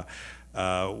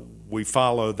we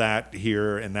follow that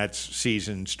here, and that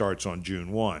season starts on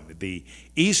June 1. The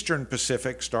Eastern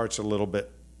Pacific starts a little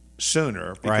bit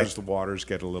sooner because the waters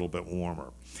get a little bit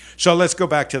warmer. So let's go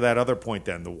back to that other point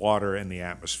then, the water and the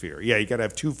atmosphere. Yeah, you got to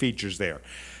have two features there.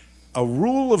 A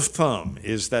rule of thumb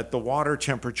is that the water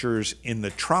temperatures in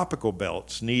the tropical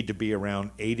belts need to be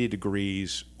around 80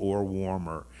 degrees or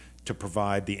warmer to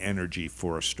provide the energy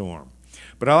for a storm.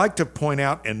 But I like to point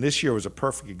out, and this year was a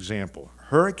perfect example,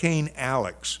 Hurricane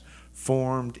Alex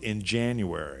formed in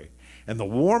January, and the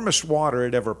warmest water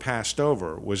it ever passed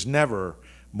over was never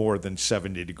more than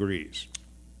 70 degrees.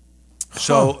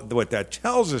 So what that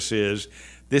tells us is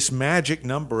this magic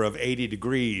number of 80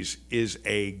 degrees is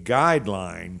a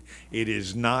guideline. It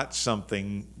is not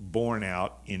something borne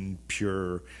out in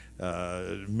pure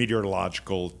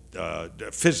meteorological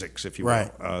physics, if you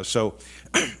will. Right.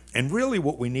 And really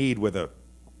what we need with a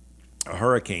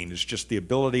hurricane is just the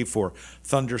ability for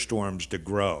thunderstorms to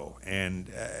grow. And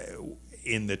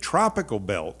in the tropical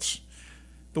belts,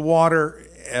 the water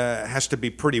has to be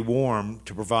pretty warm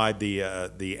to provide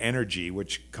the energy,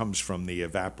 which comes from the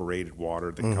evaporated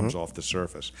water that comes off the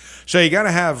surface. So you got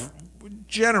to have,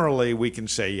 generally we can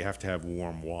say you have to have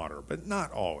warm water, but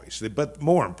not always. But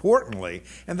more importantly,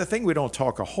 and the thing we don't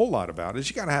talk a whole lot about, is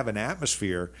you got to have an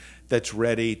atmosphere that's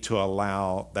ready to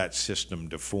allow that system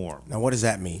to form. Now, what does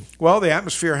that mean? Well, the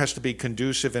atmosphere has to be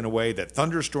conducive in a way that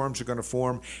thunderstorms are going to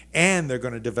form, and they're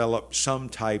going to develop some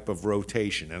type of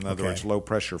rotation. In other words, low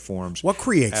pressure forms. What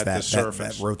creates at that, the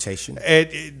surface. that rotation?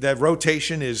 That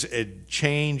rotation is a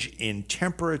change in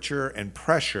temperature and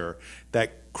pressure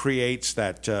that creates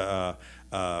that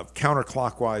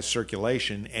counterclockwise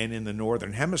circulation. And in the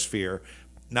northern hemisphere,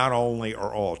 not only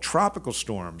are all tropical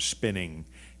storms spinning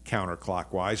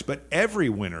counterclockwise, but every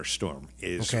winter storm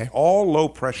is. Okay. All low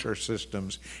pressure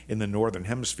systems in the northern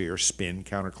hemisphere spin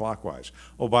counterclockwise.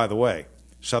 Oh, by the way,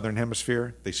 southern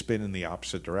hemisphere, they spin in the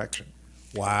opposite direction.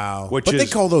 Wow. Which but they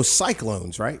is- call those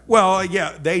cyclones, right? Well,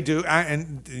 yeah, they do,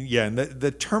 and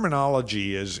the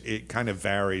terminology it kind of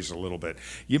varies a little bit.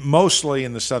 Mostly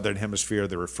in the southern hemisphere,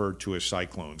 they're referred to as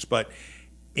cyclones, but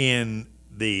in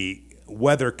the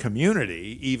weather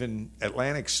community, even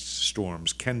Atlantic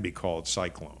storms can be called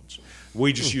cyclones.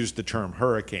 We just use the term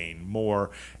hurricane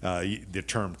more. The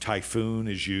term typhoon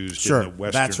is used in the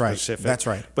Western Pacific. That's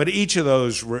right. But each of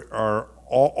those are.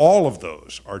 All of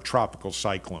those are tropical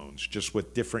cyclones, just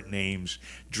with different names,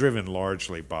 driven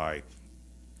largely by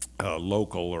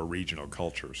local or regional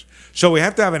cultures. So we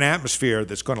have to have an atmosphere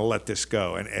that's going to let this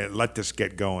go and let this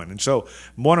get going. And so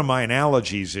one of my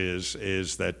analogies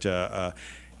is that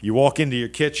you walk into your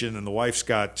kitchen and the wife's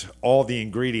got all the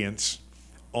ingredients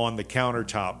on the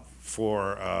countertop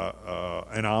for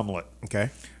an omelet. Okay.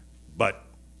 But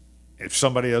if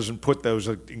somebody doesn't put those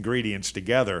ingredients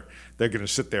together, they're going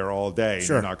to sit there all day and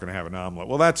Sure. you're not going to have an omelet.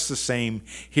 Well, that's the same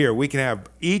here. We can have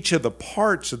each of the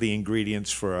parts of the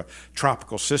ingredients for a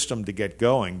tropical system to get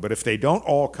going, but if they don't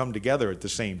all come together at the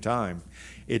same time,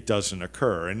 it doesn't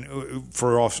occur. And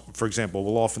for example,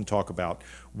 we'll often talk about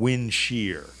wind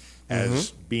shear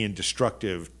as being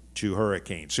destructive to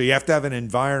hurricanes. So you have to have an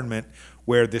environment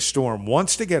where the storm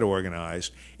wants to get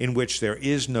organized, in which there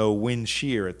is no wind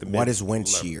shear at the mid. What is wind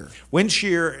level. shear? Wind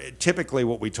shear, typically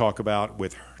what we talk about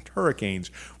with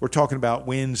hurricanes, we're talking about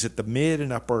winds at the mid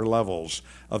and upper levels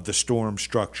of the storm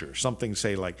structure. Something,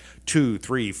 say, like 2,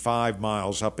 3, 5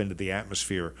 miles up into the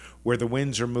atmosphere, where the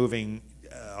winds are moving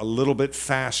a little bit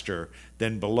faster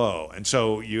than below. And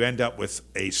so you end up with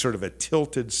a sort of a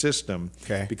tilted system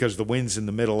because the winds in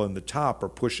the middle and the top are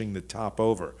pushing the top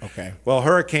over. Okay. Well,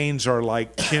 hurricanes are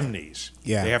like chimneys.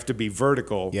 Yeah. They have to be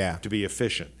vertical to be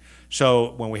efficient.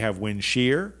 So when we have wind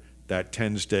shear, that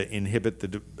tends to inhibit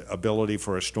the ability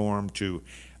for a storm to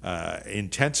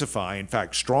intensify. In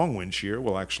fact, strong wind shear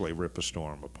will actually rip a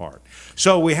storm apart.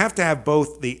 So we have to have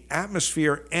both the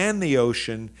atmosphere and the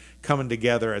ocean coming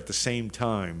together at the same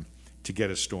time to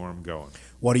get a storm going.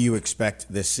 What do you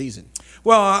expect this season?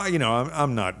 Well,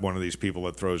 I'm not one of these people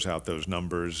that throws out those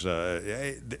numbers.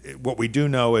 What we do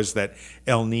know is that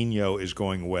El Nino is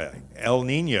going away. El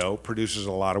Nino produces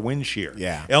a lot of wind shear.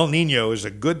 Yeah. El Nino is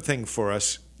a good thing for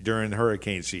us during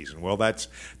hurricane season. Well, that's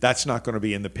not going to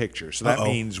be in the picture. So that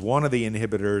means one of the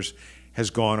inhibitors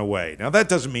has gone away. Now, that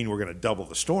doesn't mean we're going to double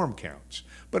the storm counts,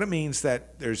 but it means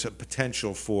that there's a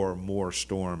potential for more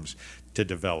storms to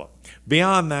develop.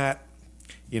 Beyond that,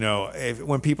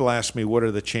 when people ask me what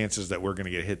are the chances that we're going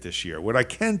to get hit this year, what I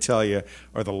can tell you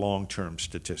are the long-term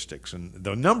statistics. And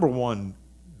the number one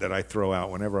that I throw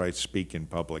out whenever I speak in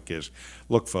public is,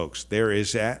 look, folks, there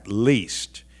is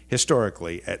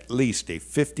historically, at least a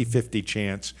 50-50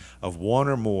 chance of one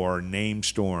or more named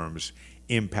storms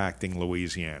impacting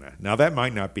Louisiana. Now, that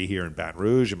might not be here in Baton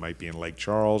Rouge. It might be in Lake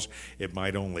Charles. It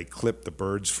might only clip the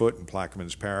Bird's Foot in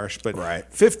Plaquemines Parish. But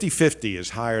 50-50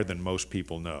 is higher than most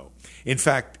people know. In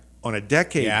fact, on a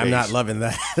decade basis... I'm not loving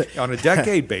that. On a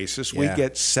decade basis, we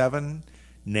get 7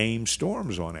 named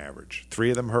storms on average. 3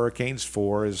 of them hurricanes,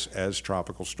 4 as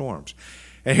tropical storms.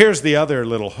 And here's the other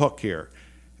little hook here.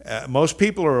 Most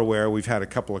people are aware we've had a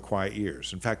couple of quiet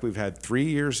years. In fact, we've had 3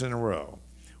 years in a row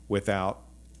without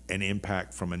an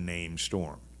impact from a named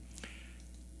storm.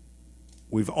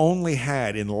 We've only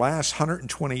had, in the last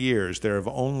 120 years, there have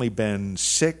only been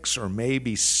 6 or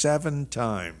maybe 7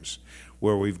 times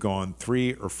where we've gone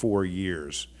 3 or 4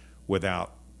 years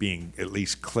without being at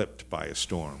least clipped by a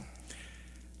storm.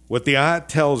 What the odd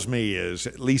tells me is,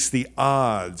 at least the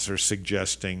odds are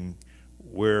suggesting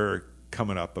we're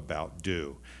coming up about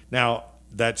due. Now,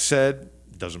 that said,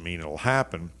 doesn't mean it'll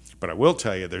happen, but I will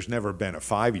tell you there's never been a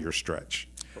 5-year stretch.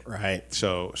 Right.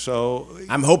 So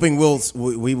I'm hoping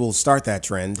we will start that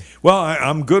trend. Well,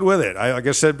 I'm good with it. Like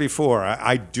I said before,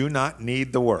 I do not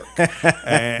need the work.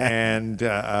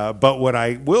 But what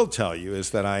I will tell you is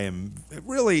that I am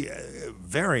really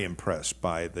very impressed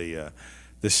by the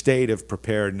state of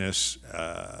preparedness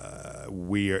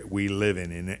we live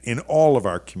in all of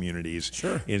our communities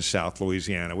in South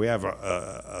Louisiana. We have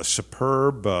a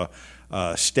superb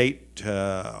state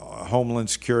Homeland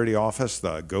Security Office,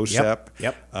 the GOSEP.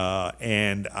 Yep.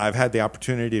 And I've had the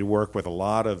opportunity to work with a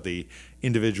lot of the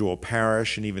individual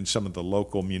parish and even some of the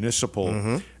local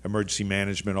municipal emergency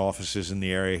management offices in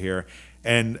the area here.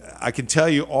 And I can tell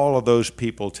you all of those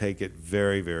people take it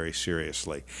very, very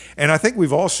seriously. And I think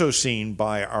we've also seen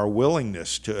by our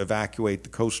willingness to evacuate the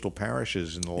coastal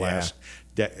parishes in the last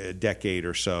decade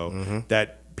or so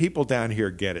that people down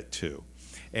here get it too.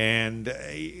 And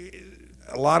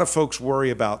a lot of folks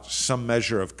worry about some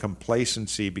measure of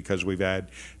complacency because we've had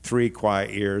 3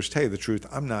 quiet years. Tell you the truth,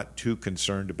 I'm not too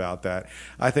concerned about that.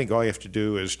 I think all you have to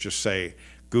do is just say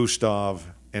Gustav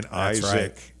and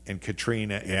Isaac and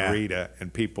Katrina and Rita,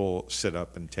 and people sit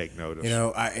up and take notice. You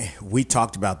know, we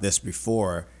talked about this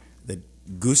before, that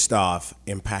Gustav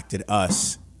impacted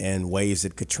us in ways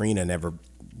that Katrina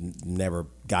never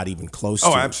got even close to.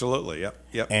 Oh, absolutely.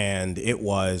 Yep. And it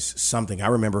was something. I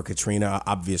remember Katrina,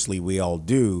 obviously we all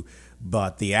do,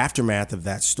 but the aftermath of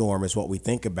that storm is what we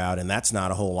think about, and that's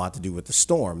not a whole lot to do with the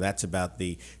storm. That's about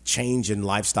the change in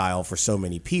lifestyle for so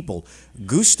many people.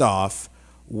 Gustav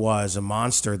was a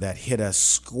monster that hit us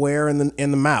square in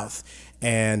the mouth,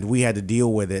 and we had to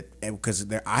deal with it because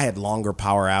I had longer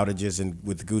power outages and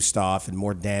with Gustav and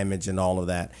more damage and all of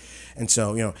that. And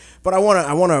so, you know, but I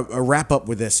want to wrap up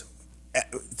with this.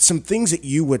 Some things that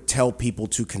you would tell people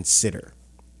to consider,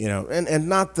 you know, and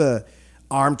not the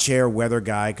armchair weather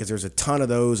guy, because there's a ton of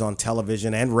those on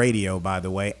television and radio, by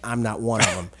the way. I'm not one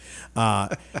of them.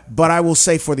 But I will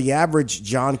say, for the average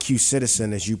John Q.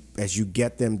 citizen, as you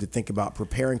get them to think about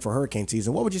preparing for hurricane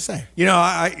season, what would you say? You know,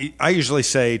 I usually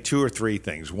say 2 or 3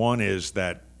 things. One is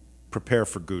that prepare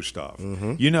for Gustav.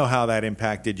 You know how that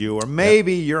impacted you, or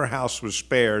maybe your house was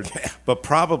spared, but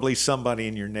probably somebody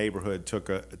in your neighborhood took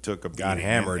a got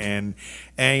hammered. And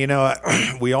you know,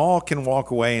 we all can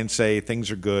walk away and say things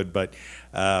are good, but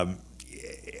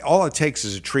all it takes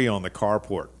is a tree on the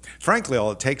carport. Frankly,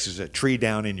 all it takes is a tree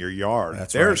down in your yard.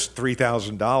 There's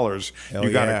 $3,000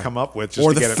 you got to come up with just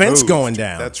or to the get it fence moved. going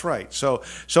down. That's right. So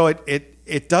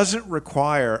it doesn't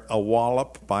require a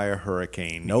wallop by a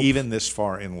hurricane, even this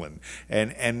far inland.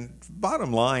 And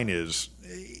bottom line is,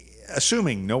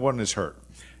 assuming no one is hurt,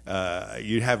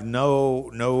 you have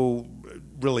no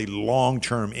really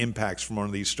long-term impacts from one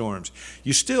of these storms,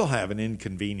 you still have an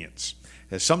inconvenience.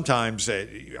 Sometimes,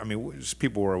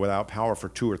 people were without power for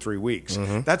 2 or 3 weeks.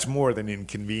 That's more than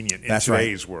inconvenient in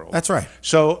today's world. That's right.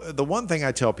 So the one thing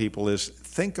I tell people is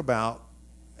think about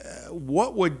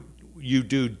what would you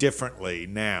do differently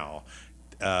now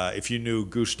if you knew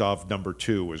Gustav number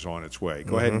 2 was on its way.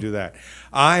 Go ahead and do that.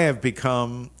 I have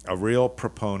become a real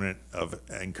proponent of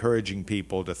encouraging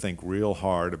people to think real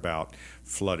hard about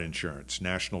flood insurance,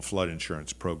 National Flood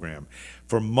Insurance Program.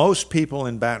 For most people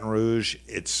in Baton Rouge,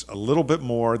 it's a little bit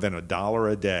more than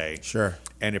 $1 a day. Sure.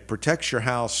 And it protects your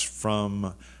house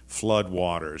from flood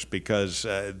waters, because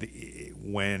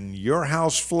when your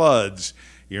house floods,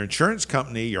 your insurance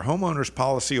company, your homeowner's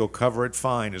policy will cover it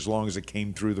fine as long as it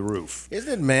came through the roof.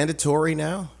 Isn't it mandatory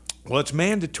now? Well, it's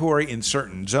mandatory in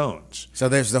certain zones. So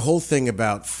there's the whole thing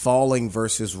about falling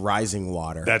versus rising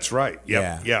water. That's right.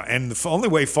 Yep. Yeah. And the only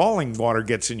way falling water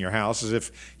gets in your house is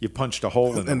if you punched a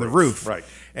hole in the roof. Right.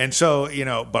 And so,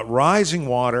 but rising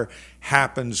water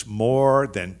happens more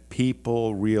than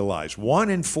people realize.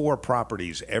 1 in 4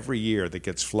 properties every year that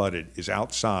gets flooded is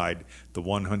outside the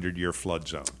 100-year flood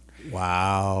zone.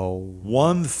 Wow.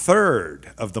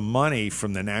 1/3 of the money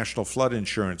from the National Flood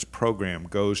Insurance Program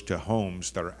goes to homes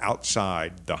that are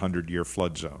outside the 100-year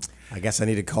flood zone. I guess I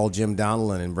need to call Jim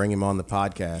Donnellan and bring him on the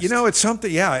podcast. It's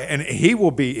something, and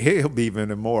he'll be even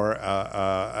a more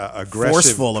aggressive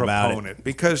forceful proponent about it.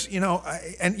 Because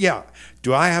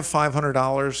do I have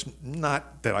 $500?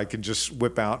 Not that I can just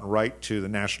whip out and write to the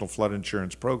National Flood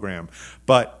Insurance Program,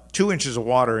 but 2 inches of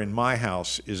water in my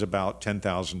house is about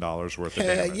 $10,000 worth of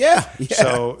damage.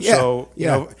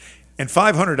 And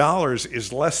 $500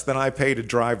 is less than I pay to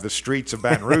drive the streets of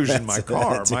Baton Rouge in my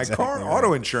car. My car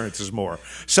auto insurance is more.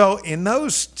 So in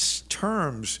those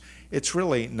terms, it's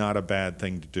really not a bad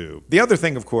thing to do. The other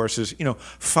thing, of course, is,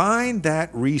 find that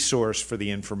resource for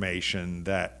the information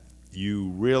that you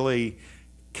really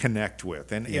connect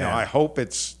with. And, I hope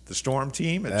it's the Storm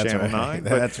Team at Channel 9.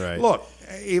 That's right. Look,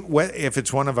 if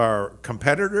it's one of our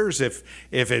competitors, if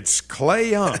it's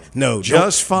Clay Young,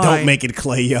 don't make it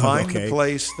Clay Young. Find the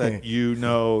place that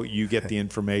you get the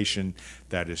information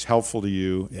that is helpful to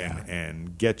you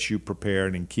and gets you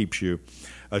prepared and keeps you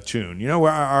attuned.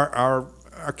 Our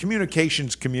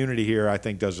communications community here, I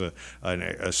think, does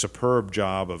a superb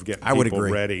job of getting people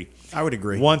ready. I would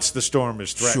agree. Once the storm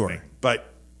is threatening. Sure. But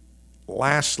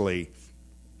lastly,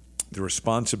 the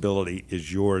responsibility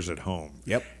is yours at home.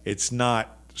 Yep. It's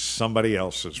not somebody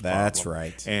else's problem. That's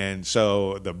right. And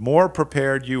so the more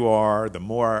prepared you are, the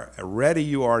more ready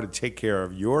you are to take care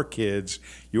of your kids,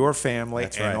 your family,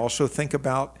 That's and right. also think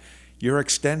about your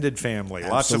extended family. Absolutely.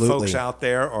 Lots of folks out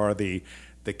there are the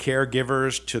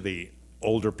caregivers to the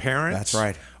older parents. That's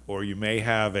right. Or you may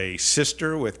have a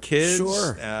sister with kids.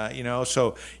 Sure.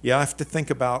 So you have to think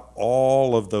about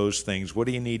all of those things. What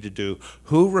do you need to do?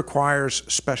 Who requires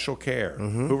special care?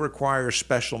 Mm-hmm. Who requires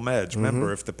special meds?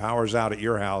 Remember, if the power's out at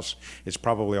your house, it's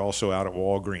probably also out at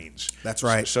Walgreens. That's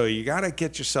right. So you got to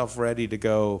get yourself ready to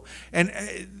go. And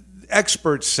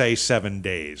experts say 7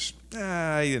 days. Do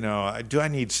I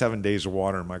need 7 days of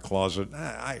water in my closet?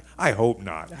 I hope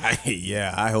not.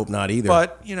 I hope not either.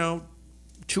 But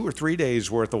 2 or 3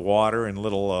 days worth of water in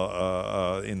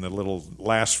in the little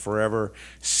last forever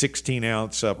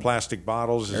 16-ounce plastic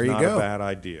bottles is There you not go. a bad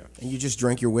idea. And you just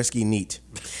drink your whiskey neat.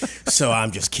 So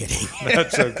I'm just kidding.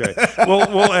 That's okay.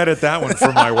 We'll edit that one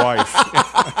for my wife.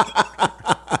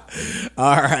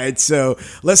 All right. So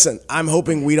listen, I'm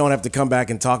hoping we don't have to come back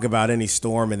and talk about any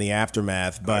storm in the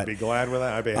aftermath. But I'd be glad with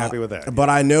that. I'd be happy with that. But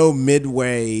I know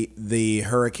midway the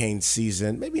hurricane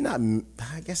season, maybe not.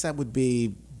 I guess that would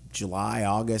be July,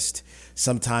 August,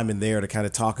 sometime in there to kind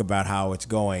of talk about how it's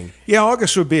going. Yeah,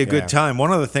 August would be a good Yeah. time.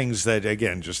 One of the things that,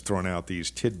 again, just throwing out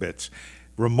these tidbits,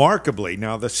 remarkably,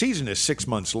 now the season is 6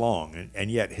 months long,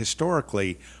 and yet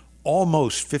historically,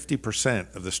 almost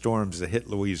 50% of the storms that hit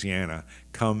Louisiana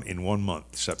come in 1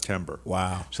 month, September.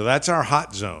 Wow. So that's our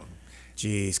hot zone.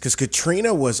 Jeez, because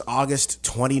Katrina was August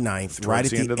 29th, right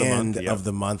at the end yep. of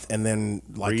the month. And then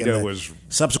like Rita in the was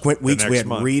subsequent weeks, we next had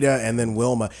month. Rita and then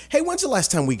Wilma. Hey, when's the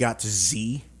last time we got to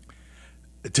Z?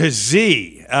 To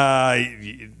Z,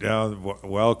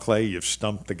 well, Clay, you've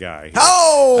stumped the guy.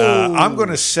 Oh! I'm going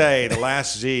to say the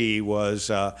last Z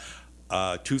was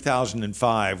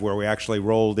 2005, where we actually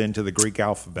rolled into the Greek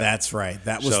alphabet. That's right.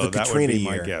 That was So the that Katrina would be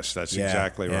year. my guess. That's Yeah,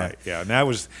 exactly yeah. right. Yeah, and that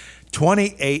was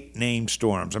 28 named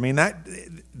storms. I mean,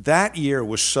 that year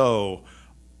was so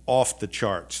off the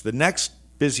charts. The next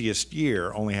busiest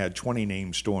year only had 20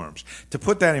 named storms. To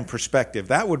put that in perspective,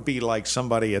 that would be like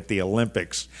somebody at the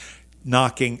Olympics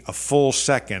knocking a full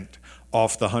second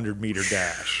off the 100-meter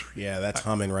dash. Yeah, that's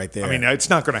humming right there. I mean, it's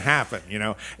not going to happen,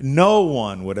 No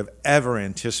one would have ever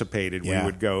anticipated Yeah. we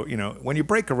would go, when you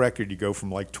break a record, you go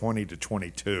from like 20 to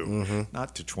 22, Mm-hmm.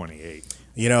 not to 28.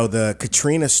 the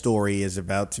Katrina story is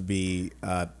about to be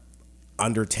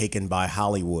undertaken by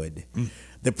Hollywood.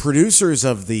 The producers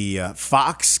of the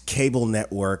Fox cable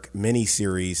network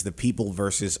miniseries, The People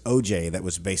versus O.J., that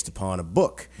was based upon a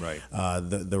book, Right.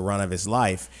 The run of his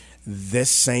life. This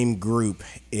same group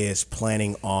is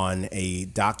planning on a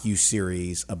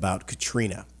docu-series about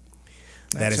Katrina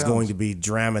that is going to be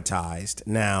dramatized.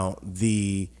 Now,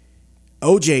 the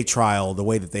OJ trial, the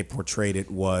way that they portrayed it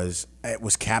was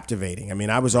captivating. I mean,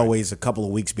 I was always a couple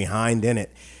of weeks behind in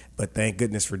it, but thank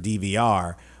goodness for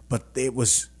DVR. But it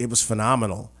was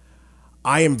phenomenal.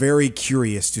 I am very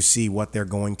curious to see what they're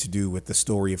going to do with the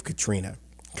story of Katrina,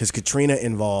 because Katrina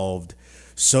involved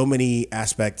so many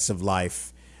aspects of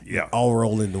life, Yeah. all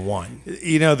rolled into one.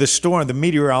 The storm, the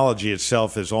meteorology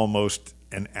itself is almost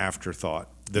an afterthought.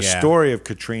 The Yeah. story of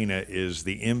Katrina is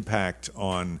the impact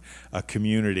on a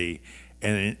community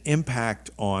and an impact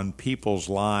on people's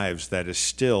lives that is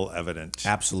still evident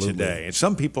Absolutely. today. And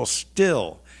some people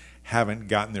still haven't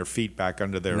gotten their feet back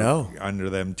under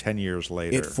them 10 years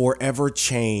later. It forever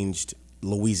changed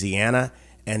Louisiana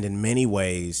and in many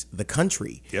ways the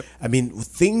country. Yep. I mean,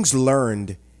 things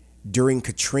learned during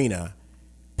Katrina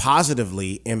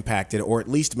positively impacted, or at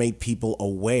least made people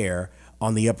aware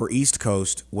on the Upper East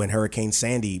Coast when Hurricane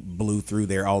Sandy blew through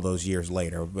there all those years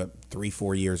later, but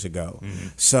 3-4 years ago. Mm-hmm.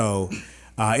 So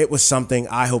it was something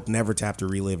I hope never to have to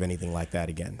relive anything like that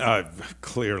again.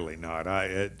 Clearly not.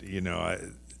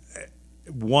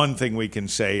 One thing we can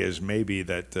say is maybe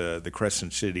that the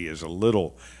Crescent City is a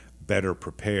little better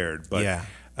prepared, but Yeah,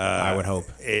 I would hope.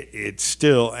 It's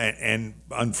still, and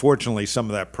unfortunately, some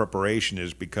of that preparation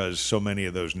is because so many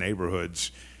of those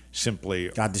neighborhoods simply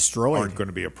Got destroyed. aren't going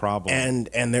to be a problem.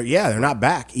 And they're not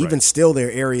back. Even Right. still, there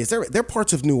are areas. There are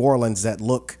parts of New Orleans that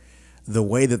look the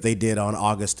way that they did on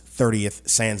August 30th,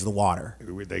 sans the water.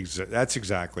 That's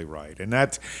exactly right, and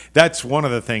that's one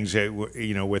of the things that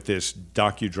with this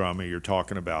docudrama you're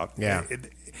talking about. Yeah.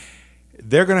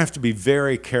 they're going to have to be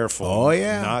very careful. Oh,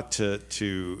 yeah. Not to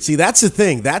See, that's the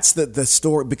thing. That's the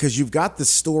story, because you've got the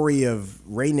story of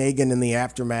Ray Nagin in the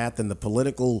aftermath and the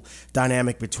political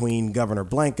dynamic between Governor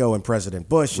Blanco and President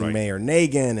Bush and Right. Mayor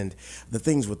Nagin, and the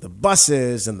things with the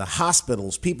buses and the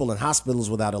hospitals, people in hospitals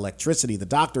without electricity, the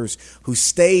doctors who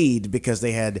stayed because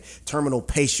they had terminal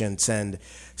patients, and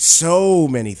so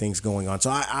many things going on. So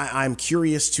I'm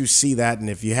curious to see that. And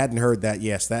if you hadn't heard that,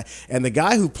 yes, that. And the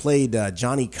guy who played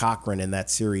Johnny Cochran in that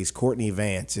series, Courtney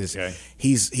Vance, is Okay.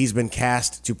 he's been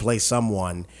cast to play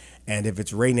someone. And if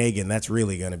it's Ray Nagin, that's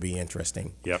really going to be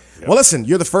interesting. Yep. Well, listen,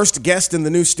 you're the first guest in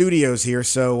the new studios here,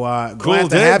 so Cool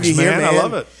glad to have you digs, here, man. man. I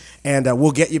love it. And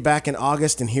we'll get you back in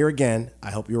August. And here again,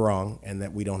 I hope you're wrong and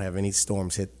that we don't have any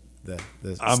storms hit the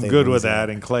I'm state of good with Louisiana.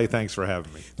 that. And Clay, thanks for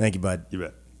having me. Thank you, bud. You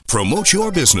bet. Promote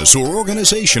your business or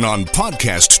organization on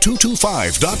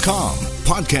podcast225.com.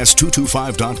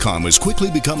 Podcast225.com is quickly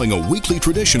becoming a weekly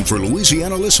tradition for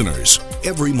Louisiana listeners.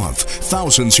 Every month,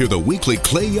 thousands hear the weekly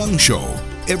Clay Young Show.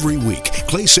 Every week,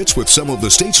 Clay sits with some of the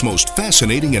state's most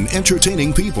fascinating and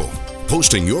entertaining people.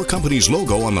 Posting your company's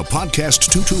logo on the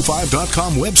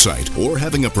podcast225.com website or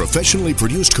having a professionally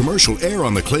produced commercial air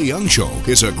on the Clay Young Show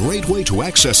is a great way to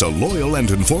access a loyal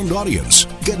and informed audience.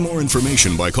 Get more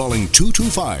information by calling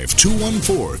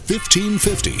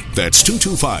 225-214-1550. That's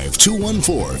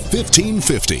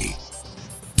 225-214-1550.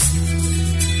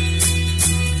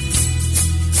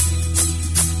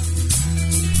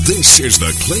 This is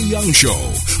the Clay Young Show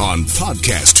on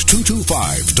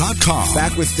podcast225.com.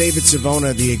 Back with David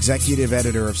Savona, the executive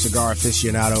editor of Cigar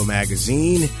Aficionado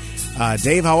magazine.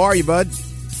 Dave, how are you, bud?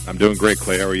 I'm doing great,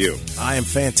 Clay. How are you? I am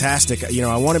fantastic. You know,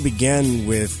 I want to begin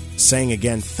with saying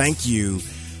again, thank you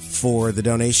for the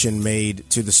donation made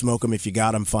to the Smoke 'em If You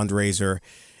Got 'em fundraiser.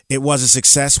 It was a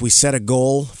success. We set a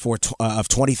goal of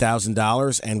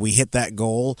 $20,000, and we hit that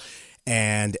goal,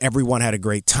 and everyone had a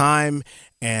great time,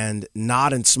 and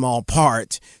not in small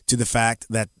part to the fact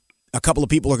that a couple of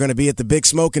people are going to be at the Big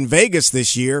Smoke in Vegas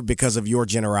this year because of your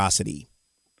generosity.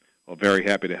 Well, very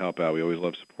happy to help out. We always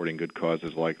love supporting good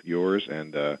causes like yours,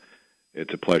 and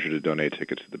it's a pleasure to donate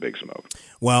tickets to the Big Smoke.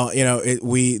 Well, you know,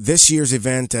 this year's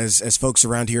event, as folks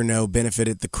around here know,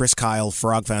 benefited the Chris Kyle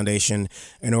Frog Foundation,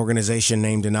 an organization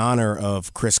named in honor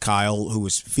of Chris Kyle, who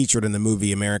was featured in the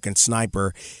movie American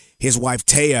Sniper. His wife,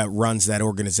 Taya, runs that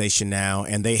organization now,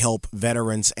 and they help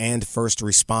veterans and first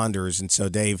responders. And so,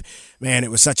 Dave, man, it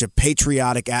was such a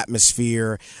patriotic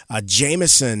atmosphere.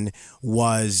 Jameson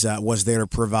was there to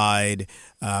provide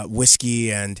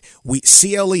whiskey, and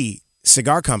CLE,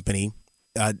 Cigar Company,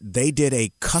 they did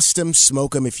a custom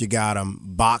Smoke 'em If You Got 'em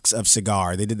box of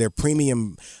cigar. They did their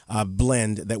premium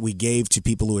blend that we gave to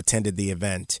people who attended the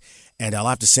event. And I'll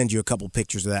have to send you a couple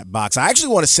pictures of that box. I actually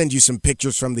want to send you some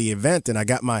pictures from the event, and I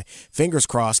got my fingers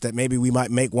crossed that maybe we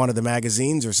might make one of the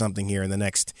magazines or something here in the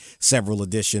next several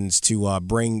editions to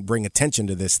bring attention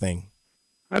to this thing.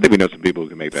 I think we know some people who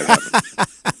can make that happen.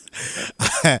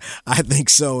 I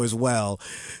think so as well.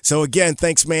 So again,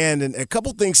 thanks, man. And a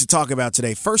couple things to talk about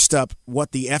today. First up,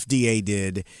 what the FDA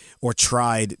did or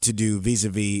tried to do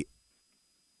vis-a-vis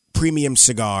premium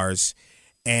cigars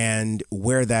and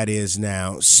where that is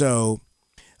now. So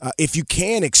if you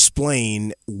can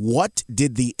explain, what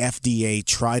did the FDA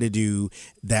try to do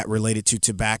that related to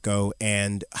tobacco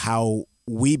and how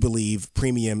we believe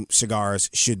premium cigars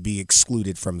should be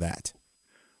excluded from that?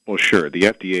 Well, sure. The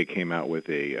FDA came out with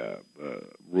a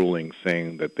ruling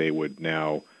saying that they would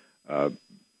now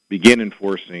begin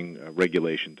enforcing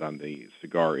regulations on the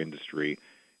cigar industry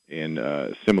in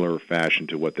a similar fashion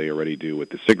to what they already do with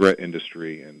the cigarette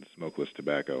industry and smokeless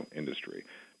tobacco industry.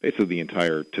 Basically, the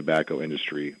entire tobacco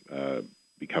industry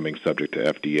becoming subject to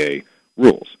FDA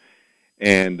rules.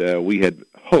 And we had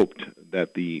hoped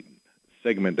that the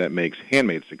segment that makes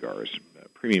handmade cigars,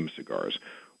 premium cigars,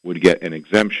 would get an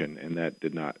exemption, and that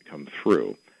did not come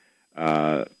through.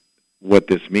 What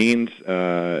this means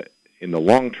in the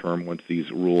long term, once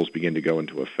these rules begin to go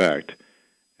into effect,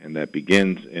 and that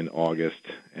begins in August,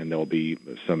 and there'll be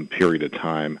some period of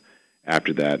time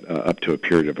after that, up to a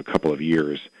period of a couple of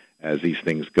years, as these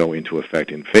things go into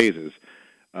effect in phases.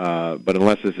 But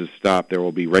unless this is stopped, there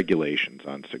will be regulations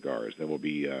on cigars. There will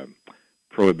be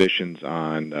prohibitions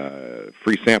on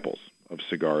free samples of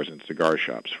cigars in cigar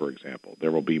shops, for example.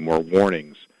 There will be more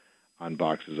warnings on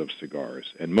boxes of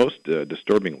cigars. And most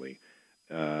disturbingly,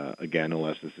 again,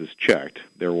 unless this is checked,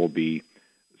 there will be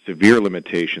severe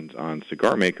limitations on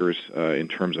cigar makers in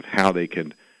terms of how they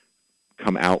can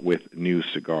come out with new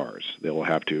cigars. They will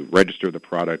have to register the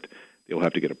product. They will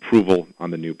have to get approval on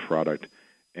the new product,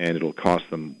 and it'll cost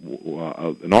them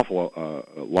an awful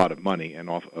lot of money and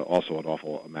also an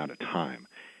awful amount of time.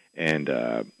 And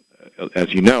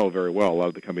as you know very well, a lot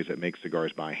of the companies that make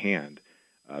cigars by hand,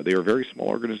 they are very small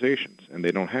organizations, and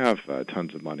they don't have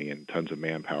tons of money and tons of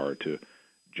manpower to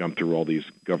jump through all these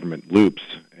government loops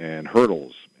and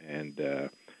hurdles. And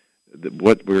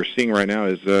what we're seeing right now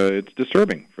is it's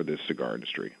disturbing for the cigar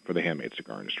industry, for the handmade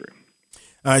cigar industry.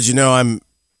 As you know, I'm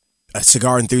a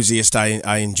cigar enthusiast.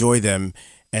 I enjoy them,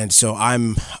 and so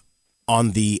I'm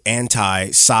on the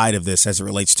anti-side of this as it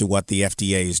relates to what the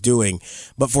FDA is doing.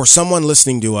 But for someone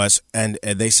listening to us and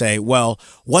they say, well,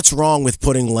 what's wrong with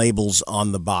putting labels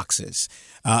on the boxes?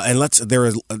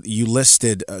 You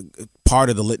listed part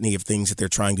of the litany of things that they're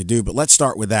trying to do, but let's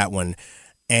start with that one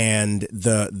and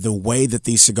the way that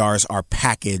these cigars are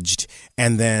packaged,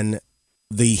 and then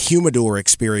the humidor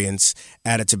experience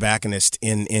at a tobacconist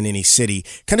in any city.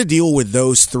 Kind of deal with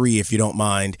those three, if you don't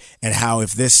mind, and how,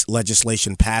 if this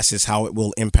legislation passes, how it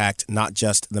will impact not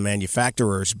just the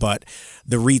manufacturers, but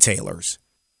the retailers.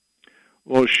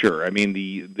 Well, sure. I mean,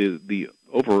 the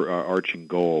overarching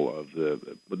goal of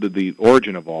the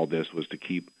origin of all this was to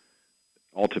keep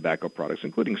all tobacco products,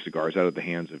 including cigars, out of the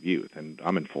hands of youth, and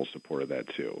I'm in full support of that,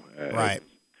 too. Right.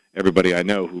 Everybody I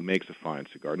know who makes a fine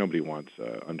cigar, nobody wants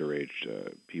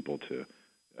underage people to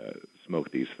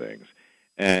smoke these things.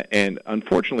 And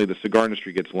unfortunately, the cigar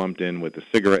industry gets lumped in with the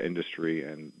cigarette industry,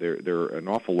 and there are an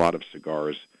awful lot of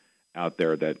cigars out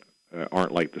there that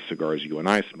aren't like the cigars you and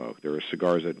I smoke. There are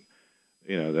cigars that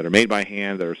that are made by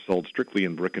hand, that are sold strictly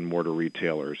in brick-and-mortar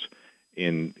retailers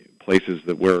in places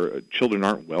where children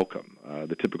aren't welcome.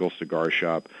 The typical cigar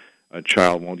shop, a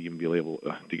child won't even be able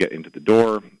to get into the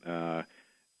door.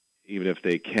 Even if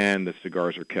they can, the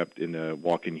cigars are kept in a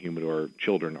walk-in humidor.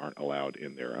 Children aren't allowed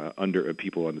in there.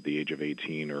 People under the age of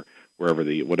 18 or whatever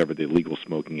the legal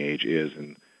smoking age is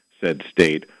in said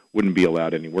state wouldn't be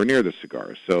allowed anywhere near the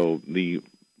cigars. So the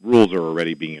rules are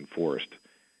already being enforced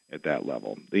at that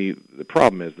level. The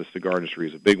problem is the cigar industry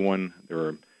is a big one. There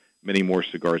are many more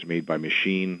cigars made by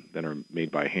machine than are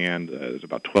made by hand. There's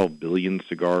about 12 billion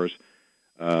cigars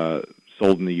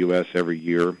sold in the U.S. every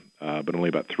year. But only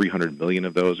about 300 million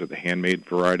of those are the handmade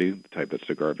variety, the type that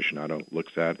Cigar Aficionado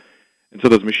looks at. And so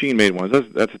those machine-made ones,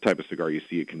 that's the type of cigar you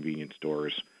see at convenience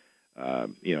stores,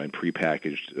 in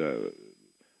prepackaged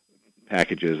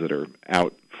packages that are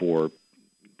out for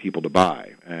people to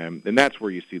buy. And that's where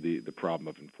you see the problem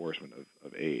of enforcement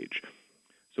of age.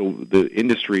 So the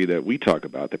industry that we talk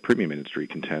about, the premium industry,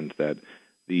 contends that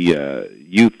the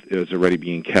youth is already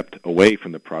being kept away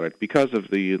from the product because of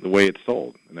the way it's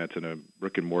sold, and that's in a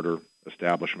brick-and-mortar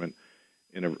establishment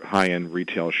in a high-end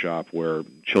retail shop where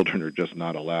children are just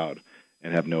not allowed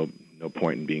and have no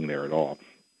point in being there at all.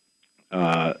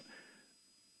 But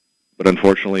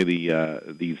unfortunately,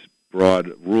 these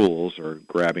broad rules are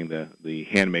grabbing the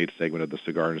handmade segment of the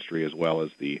cigar industry as well as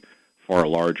the far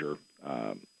larger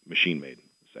machine-made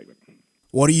segment.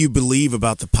 What do you believe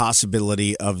about the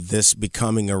possibility of this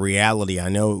becoming a reality? I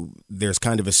know there's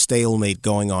kind of a stalemate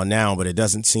going on now, but it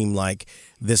doesn't seem like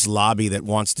this lobby that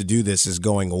wants to do this is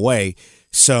going away.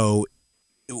 So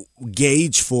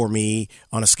gauge for me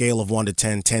on a scale of 1 to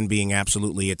 10, 10 being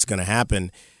absolutely it's going to happen,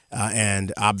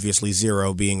 and obviously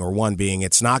 0 being or 1 being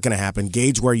it's not going to happen.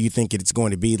 Gauge where you think it's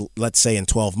going to be, let's say in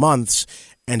 12 months,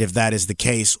 and if that is the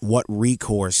case, what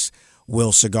recourse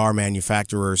will cigar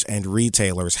manufacturers and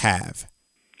retailers have?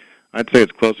 I'd say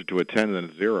it's closer to a 10 than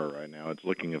a 0 right now. It's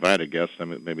looking, if I had to guess,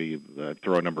 maybe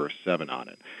throw a number of 7 on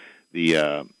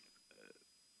it.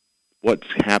 What's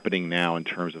happening now in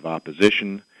terms of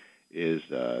opposition is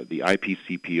the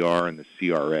IPCPR and the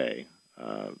CRA,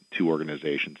 two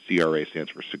organizations. CRA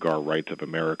stands for Cigar Rights of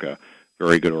America,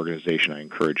 very good organization. I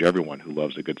encourage everyone who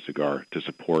loves a good cigar to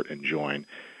support and join.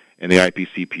 And the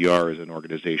IPCPR is an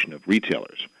organization of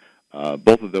retailers.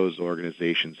 Both of those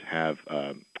organizations have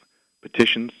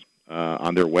petitions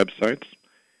on their websites.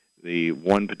 The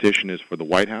one petition is for the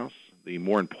White House. The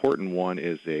more important one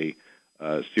is a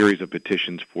series of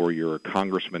petitions for your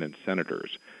congressmen and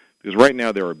senators. Because right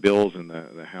now there are bills in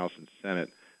the House and Senate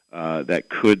that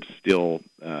could still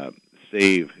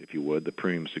save, if you would, the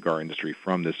premium cigar industry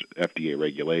from this FDA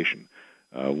regulation.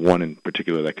 One in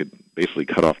particular that could basically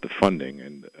cut off the funding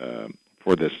and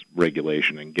for this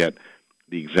regulation and get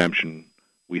the exemption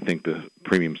we think the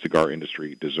premium cigar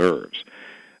industry deserves.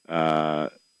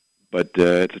 But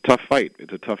it's a tough fight.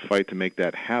 It's a tough fight to make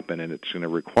that happen, and it's going to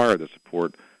require the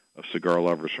support of cigar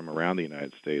lovers from around the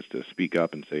United States to speak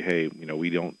up and say, hey, we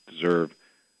don't deserve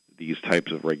these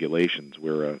types of regulations.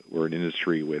 We're an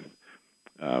industry with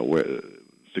where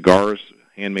cigars,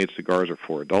 handmade cigars, are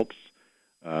for adults.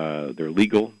 They're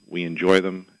legal. We enjoy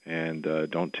them, and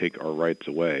don't take our rights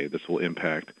away. This will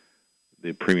impact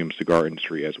the premium cigar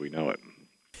industry as we know it.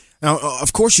 Now,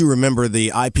 of course, you remember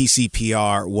the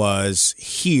IPCPR was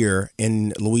here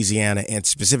in Louisiana and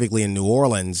specifically in New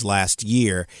Orleans last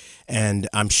year, and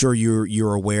I'm sure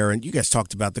you're aware. And you guys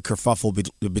talked about the kerfuffle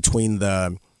between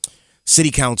the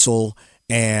city council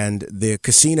and the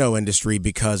casino industry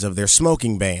because of their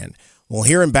smoking ban. Well,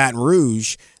 here in Baton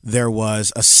Rouge, there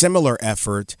was a similar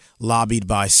effort lobbied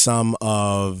by some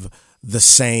of the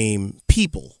same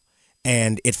people.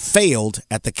 And it failed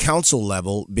at the council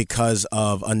level because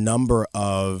of a number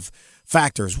of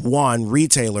factors. One,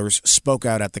 retailers spoke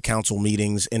out at the council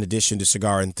meetings in addition to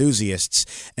cigar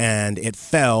enthusiasts, and it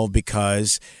fell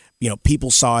because people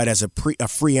saw it as a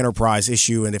free enterprise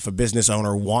issue, and if a business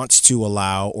owner wants to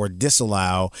allow or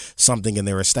disallow something in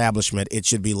their establishment, it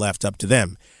should be left up to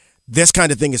them. This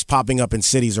kind of thing is popping up in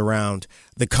cities around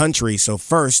the country. So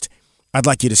first, I'd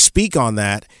like you to speak on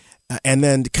that. And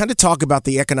then kind of talk about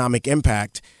the economic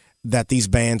impact that these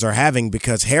bans are having,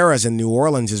 because Harrah's in New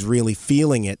Orleans is really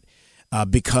feeling it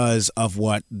because of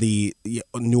what the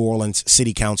New Orleans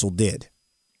City Council did.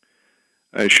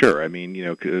 Sure. I mean,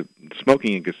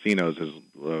 smoking in casinos has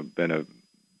been a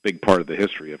big part of the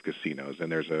history of casinos,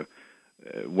 and there's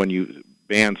when you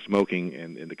ban smoking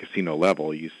in the casino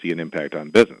level, you see an impact on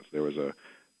business. There was a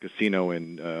casino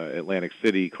in Atlantic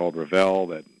City called Ravel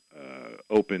that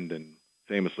opened and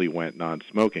famously went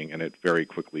non-smoking, and it very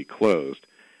quickly closed.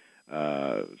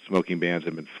 Smoking bans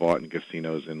have been fought in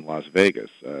casinos in Las Vegas.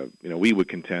 We would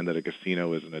contend that a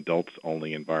casino is an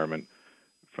adults-only environment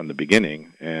from the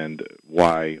beginning, and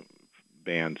why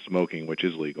ban smoking, which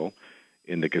is legal,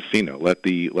 in the casino? Let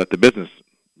the business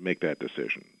make that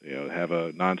decision. Have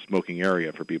a non-smoking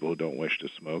area for people who don't wish to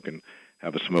smoke, and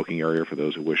have a smoking area for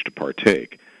those who wish to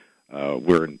partake.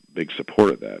 We're in big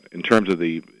support of that. In terms of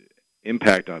the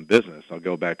impact on business, I'll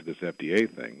go back to this FDA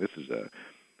thing. This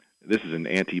is an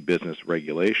anti-business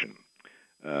regulation.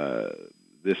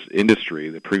 This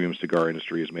industry, the premium cigar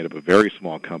industry, is made up of very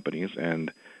small companies,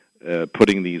 and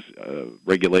putting these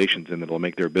regulations in that will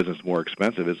make their business more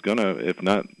expensive is going to, if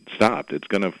not stopped, it's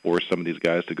going to force some of these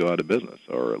guys to go out of business,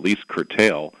 or at least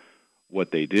curtail what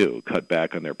they do, cut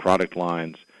back on their product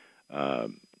lines,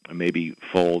 maybe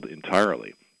fold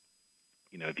entirely.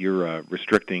 If you're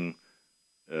restricting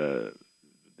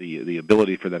the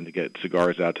ability for them to get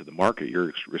cigars out to the market,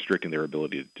 you're restricting their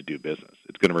ability to do business.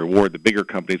 It's going to reward the bigger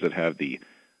companies that have the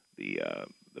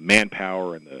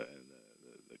manpower and the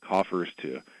coffers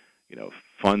to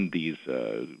fund these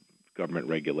government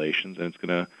regulations, and it's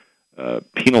going to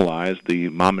penalize the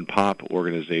mom and pop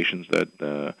organizations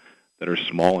that are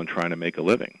small and trying to make a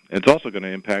living. And it's also going to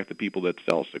impact the people that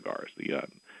sell cigars.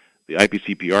 The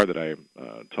IPCPR that I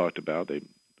talked about, they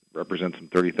represent some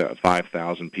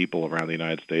 35,000 people around the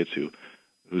United States who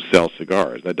sell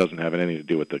cigars. That doesn't have anything to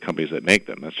do with the companies that make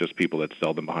them. That's just people that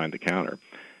sell them behind the counter.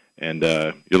 And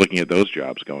you're looking at those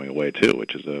jobs going away too,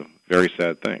 which is a very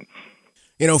sad thing.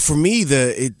 For me,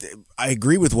 I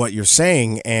agree with what you're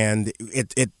saying, and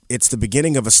it's the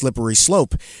beginning of a slippery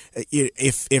slope.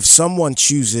 If someone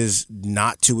chooses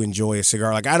not to enjoy a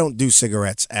cigar, like I don't do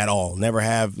cigarettes at all, never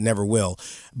have, never will,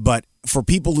 but for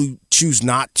people who choose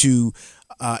not to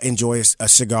enjoy a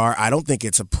cigar, I don't think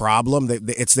it's a problem.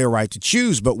 It's their right to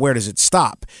choose, but where does it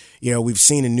stop? We've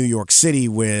seen in New York City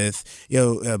with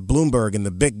Bloomberg and the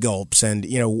big gulps, and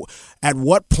at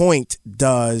what point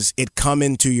does it come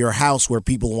into your house where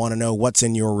people want to know what's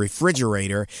in your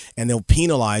refrigerator, and they'll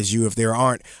penalize you if there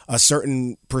aren't a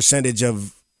certain percentage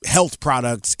of health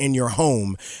products in your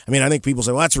home? I mean, I think people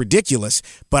say, well, that's ridiculous.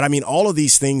 But I mean, all of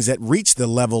these things that reach the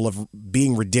level of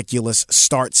being ridiculous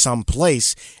start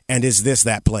someplace. And is this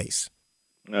that place?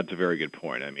 That's a very good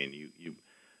point. I mean,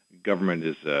 government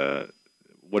is,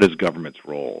 what is government's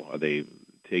role? Are they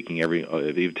taking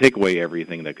if you take away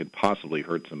everything that could possibly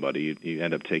hurt somebody, you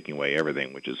end up taking away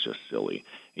everything, which is just silly.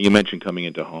 And you mentioned coming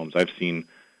into homes. I've seen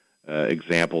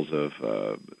examples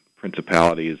of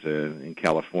principalities in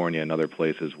California and other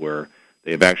places where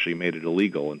they have actually made it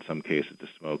illegal in some cases to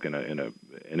smoke in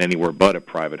anywhere but a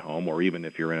private home, or even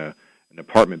if you're in an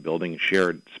apartment building,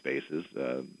 shared spaces,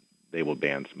 they will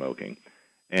ban smoking.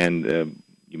 And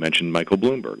you mentioned Michael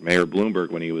Bloomberg, Mayor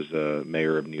Bloomberg, when he was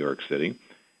mayor of New York City.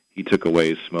 He took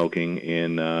away smoking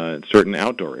in certain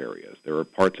outdoor areas. There are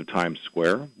parts of Times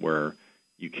Square where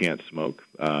you can't smoke.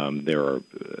 There are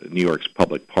New York's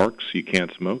public parks you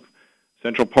can't smoke.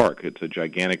 Central Park, it's a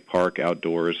gigantic park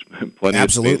outdoors, plenty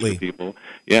Absolutely. of space for people.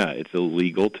 Yeah, it's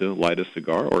illegal to light a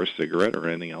cigar or a cigarette or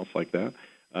anything else like that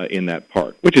in that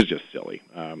park, which is just silly.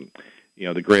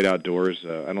 The great outdoors,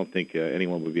 I don't think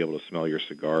anyone would be able to smell your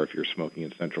cigar if you're smoking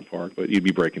in Central Park, but you'd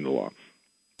be breaking the law.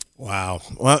 Wow.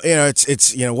 Well,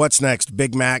 it's what's next?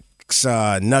 Big Macs,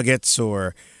 nuggets,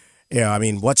 or Yeah, I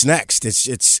mean, what's next? It's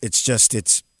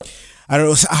I don't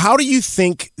know. How do you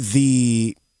think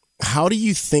the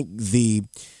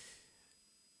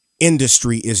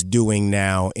industry is doing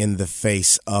now in the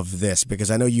face of this?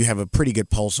 Because I know you have a pretty good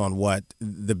pulse on what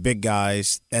the big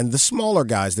guys and the smaller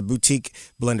guys, the boutique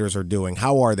blenders, are doing.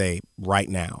 How are they right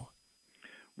now?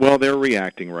 Well, they're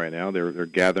reacting right now. They're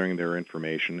gathering their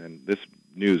information, and this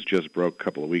news just broke a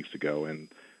couple of weeks ago, and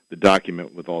the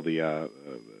document with all the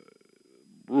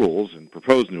rules and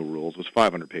proposed new rules was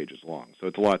 500 pages long. So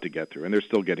it's a lot to get through, and they're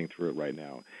still getting through it right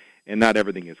now. And not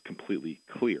everything is completely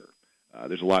clear.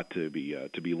 There's a lot to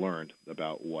be learned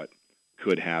about what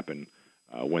could happen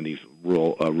when these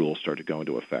rules start to go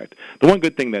into effect. The one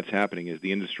good thing that's happening is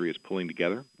the industry is pulling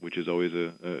together, which is always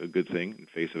a good thing in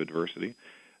face of adversity.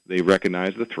 They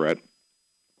recognize the threat.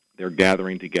 They're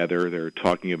gathering together. They're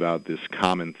talking about this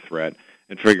common threat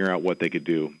and figuring out what they could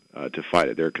do to fight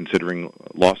it. They're considering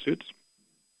lawsuits.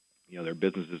 You know, their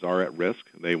businesses are at risk.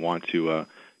 They want to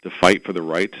fight for the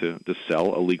right to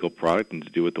sell a legal product and to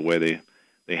do it the way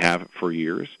they have for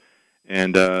years.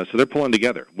 And so they're pulling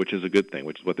together, which is a good thing,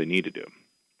 which is what they need to do.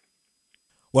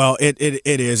 Well, it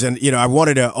is. And, I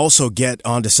wanted to also get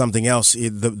onto something else.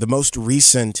 The most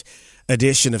recent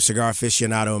edition of Cigar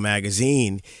Aficionado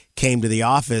magazine came to the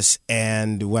office,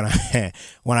 and when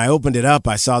I opened it up,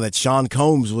 I saw that Sean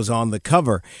Combs was on the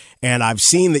cover, and I've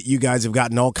seen that you guys have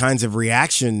gotten all kinds of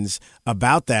reactions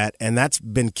about that, and that's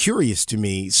been curious to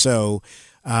me. So,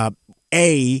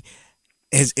 is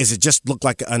it just look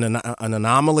like an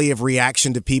anomaly of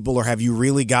reaction to people, or have you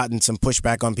really gotten some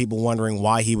pushback on people wondering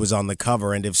why he was on the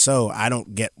cover? And if so, I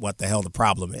don't get what the hell the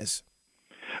problem is.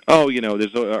 Oh,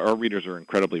 our readers are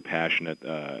incredibly passionate,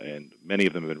 and many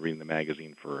of them have been reading the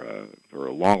magazine for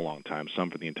a long, long time.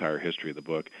 Some for the entire history of the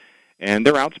book, and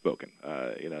they're outspoken.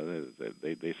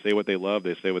 They say what they love,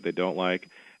 they say what they don't like.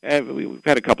 And we've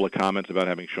had a couple of comments about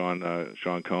having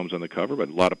Sean Combs on the cover, but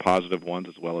a lot of positive ones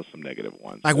as well as some negative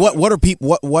ones. Like what are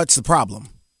people? What's the problem?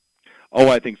 Oh,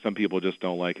 I think some people just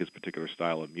don't like his particular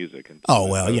style of music. And It's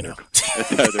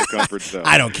out of their comfort zone.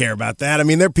 I don't care about that. I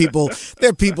mean, there are people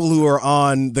who are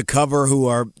on the cover who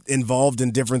are involved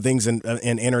in different things in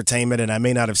entertainment, and I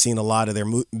may not have seen a lot of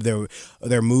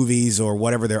their movies or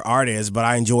whatever their art is, but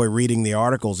I enjoy reading the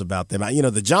articles about them.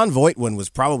 The John Voight one was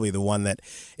probably the one that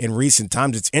in recent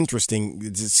times it's interesting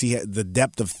to see the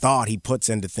depth of thought he puts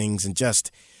into things, and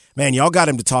just, man, y'all got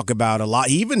him to talk about a lot.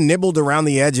 He even nibbled around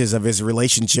the edges of his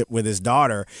relationship with his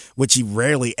daughter, which he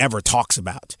rarely ever talks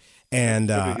about. And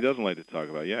he doesn't like to talk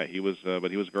about. Yeah, he was,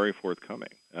 but he was very forthcoming.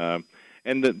 And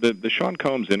the Sean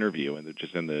Combs interview, and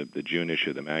just in the June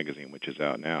issue of the magazine, which is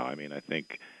out now. I mean, I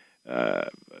think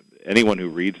anyone who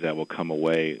reads that will come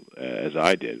away, as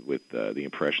I did, with the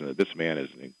impression that this man is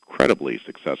an incredibly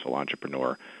successful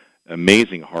entrepreneur,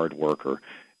 amazing hard worker,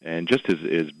 and just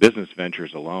his business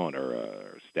ventures alone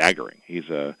are staggering. He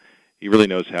really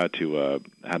knows how to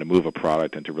move a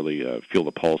product and to really feel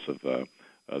the pulse of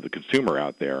the consumer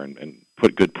out there and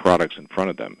put good products in front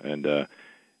of them. And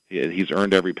he's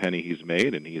earned every penny he's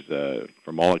made, and he's,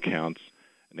 from all accounts,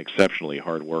 an exceptionally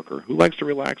hard worker who likes to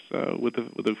relax with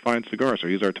a fine cigar. So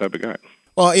he's our type of guy.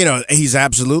 Well, he's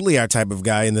absolutely our type of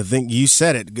guy. And the thing, you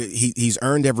said it, he's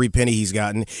earned every penny he's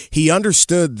gotten. He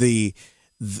understood the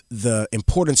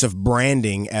importance of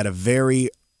branding at a very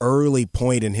early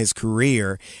point in his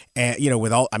career, and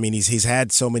he's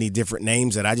had so many different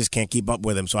names that I just can't keep up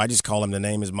with him, so I just call him the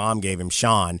name his mom gave him,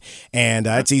 Sean, and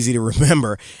it's easy to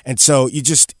remember. And so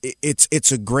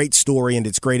it's a great story, and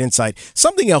it's great insight.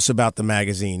 Something else about the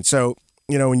magazine. So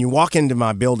when you walk into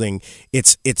my building,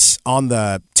 it's on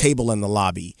the table in the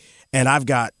lobby, and I've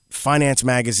got finance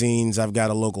magazines, I've got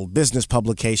a local business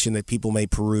publication that people may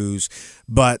peruse,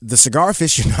 but the Cigar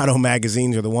Aficionado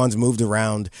magazines are the ones moved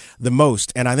around the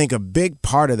most. And I think a big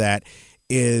part of that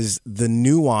is the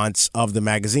nuance of the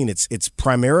magazine. It's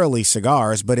primarily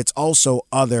cigars, but it's also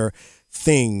other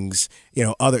things,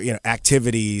 other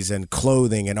activities and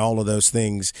clothing and all of those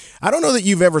things. I don't know that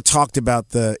you've ever talked about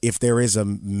if there is a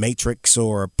matrix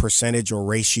or a percentage or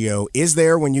ratio. Is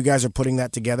there when you guys are putting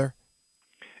that together?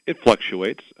 It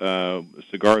fluctuates.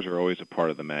 Cigars are always a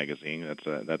part of the magazine.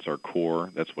 That's our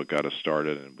core. That's what got us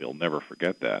started, and we'll never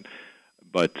forget that.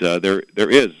 But there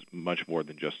is much more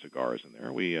than just cigars in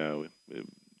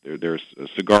there. There's a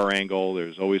cigar angle.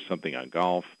 There's always something on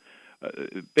golf.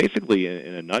 Basically,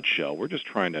 in a nutshell, we're just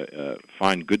trying to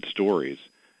find good stories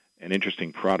and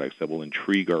interesting products that will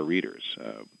intrigue our readers.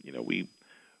 We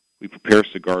prepare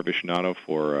Cigar Aficionado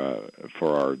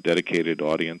for our dedicated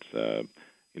audience.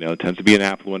 It tends to be an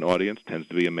affluent audience, tends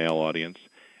to be a male audience,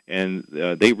 and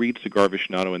they read Cigar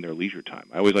Aficionado in their leisure time.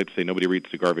 I always like to say nobody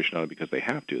reads Cigar Aficionado because they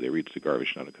have to. They read Cigar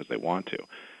Aficionado because they want to.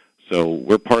 So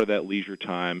we're part of that leisure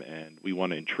time, and we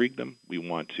want to intrigue them. We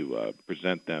want to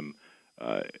present them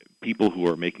people who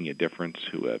are making a difference,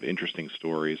 who have interesting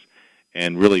stories,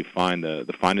 and really find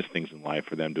the finest things in life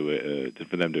for them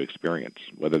to experience.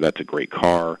 Whether that's a great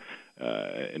car,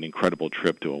 an incredible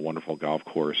trip to a wonderful golf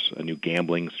course, a new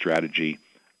gambling strategy,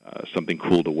 something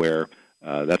cool to wear.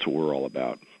 That's what we're all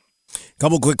about.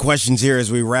 Couple quick questions here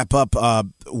as we wrap up.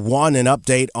 One, an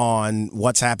update on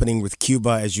what's happening with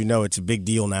Cuba. As you know, it's a big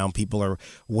deal now. People are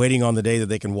waiting on the day that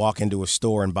they can walk into a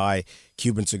store and buy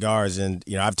Cuban cigars. And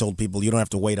I've told people you don't have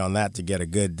to wait on that to get a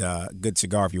good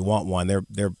cigar if you want one. They're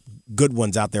good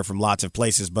ones out there from lots of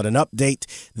places. But an update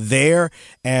there,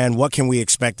 and what can we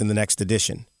expect in the next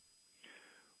edition?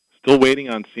 Still waiting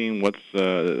on seeing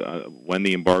when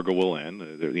the embargo will end.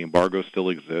 The embargo still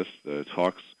exists. The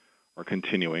talks are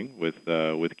continuing with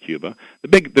Cuba. The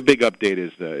big update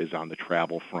is on the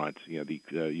travel front.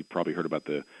 You probably heard about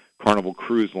the Carnival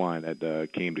cruise line that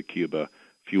came to Cuba a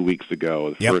few weeks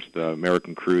ago. The first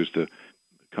American cruise to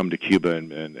come to Cuba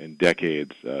in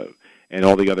decades, and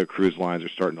all the other cruise lines are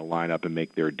starting to line up and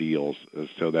make their deals.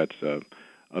 So that's a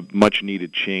much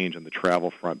needed change on the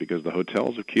travel front because the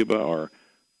hotels of Cuba are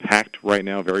packed right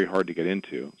now, very hard to get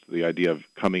into. So the idea of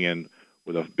coming in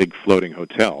with a big floating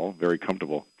hotel, very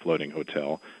comfortable floating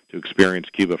hotel, to experience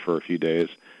Cuba for a few days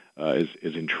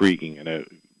is intriguing and a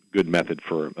good method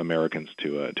for Americans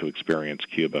to experience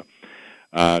Cuba.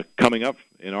 Coming up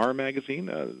in our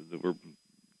magazine,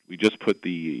 we just put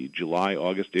the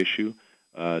July-August issue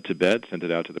to bed, sent it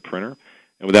out to the printer,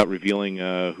 and without revealing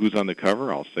who's on the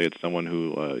cover, I'll say it's someone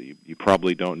who you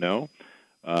probably don't know,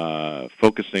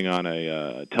 focusing on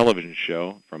a television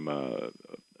show from a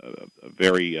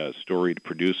very storied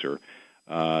producer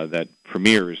that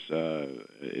premieres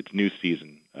its new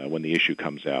season when the issue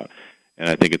comes out. And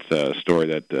I think it's a story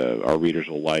that our readers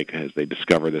will like as they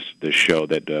discover this show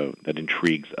that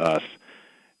intrigues us.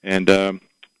 And a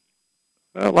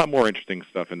lot more interesting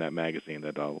stuff in that magazine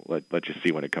that I'll let you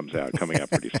see when it comes out, coming out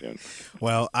pretty soon.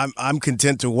 Well, I'm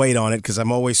content to wait on it because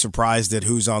I'm always surprised at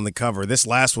who's on the cover. This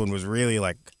last one was really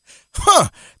like,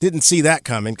 didn't see that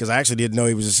coming because I actually didn't know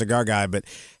he was a cigar guy. But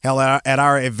hell, at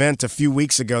our event a few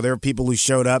weeks ago, there were people who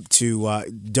showed up to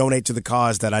donate to the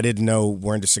cause that I didn't know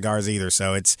were into cigars either.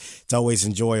 So it's always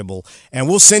enjoyable. And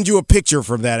we'll send you a picture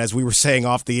from that, as we were saying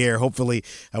off the air. Hopefully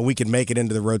we can make it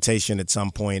into the rotation at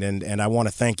some point. And I want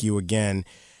to thank you again.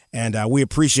 And we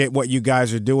appreciate what you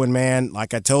guys are doing, man.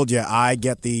 Like I told you, I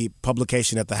get the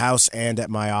publication at the house and at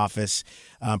my office.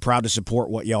 I'm proud to support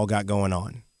what y'all got going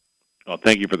on. Well,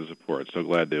 thank you for the support. So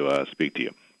glad to speak to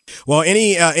you. Well,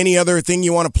 any other thing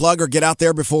you want to plug or get out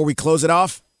there before we close it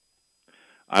off?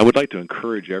 I would like to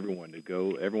encourage everyone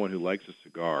who likes a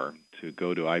cigar, to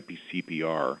go to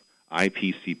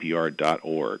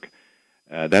ipcpr.org.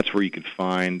 That's where you can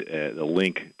find the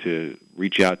link to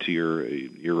reach out to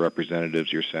your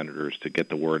representatives, your senators, to get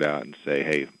the word out and say,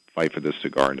 hey, fight for this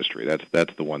cigar industry.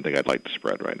 That's the one thing I'd like to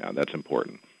spread right now. That's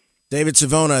important. David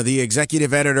Savona, the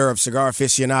executive editor of Cigar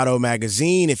Aficionado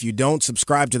magazine. If you don't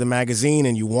subscribe to the magazine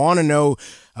and you want to know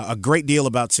a great deal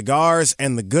about cigars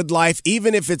and the good life,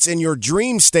 even if it's in your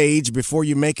dream stage before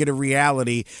you make it a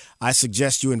reality, I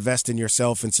suggest you invest in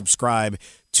yourself and subscribe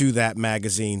to that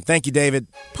magazine. Thank you, David.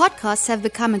 Podcasts have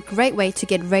become a great way to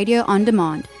get radio on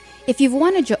demand. If you've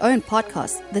wanted your own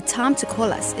podcast, the time to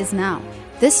call us is now.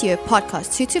 This year,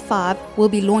 Podcast 225 will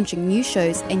be launching new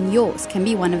shows, and yours can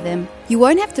be one of them. You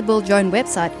won't have to build your own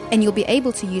website, and you'll be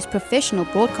able to use professional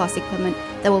broadcast equipment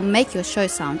that will make your show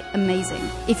sound amazing.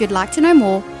 If you'd like to know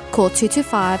more, call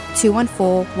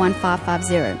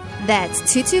 225-214-1550. That's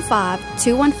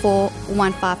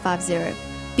 225-214-1550.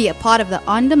 Be a part of the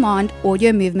on-demand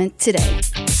audio movement today.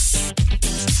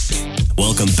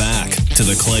 Welcome back to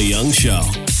the Clay Young Show.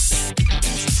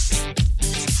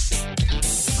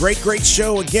 Great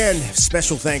show again.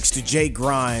 Special thanks to Jay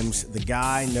Grimes. The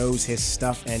guy knows his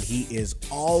stuff, and he is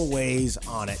always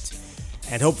on it.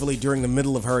 And hopefully during the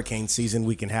middle of hurricane season,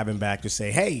 we can have him back to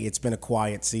say, hey, it's been a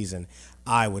quiet season.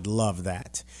 I would love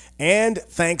that. And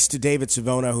thanks to David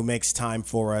Savona, who makes time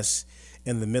for us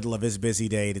in the middle of his busy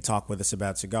day to talk with us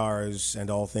about cigars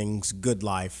and all things good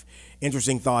life.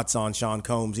 Interesting thoughts on Sean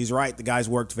Combs. He's right. The guy's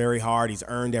worked very hard. He's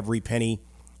earned every penny.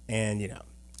 And,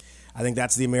 I think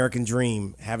that's the American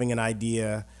dream, having an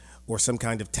idea or some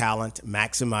kind of talent,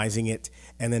 maximizing it,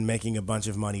 and then making a bunch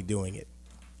of money doing it.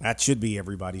 That should be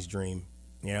everybody's dream.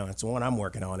 That's the one I'm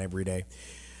working on every day.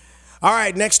 All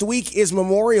right, next week is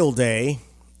Memorial Day,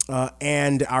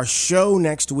 and our show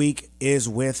next week is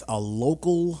with a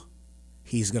local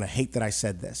He's going to hate that I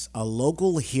said this. A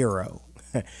local hero,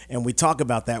 and we talk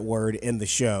about that word in the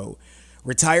show.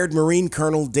 Retired Marine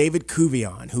Colonel David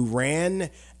Kuvion, who ran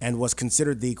and was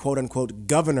considered the quote-unquote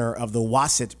governor of the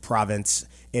Wasit province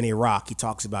in Iraq. He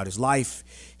talks about his life.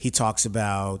 He talks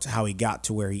about how he got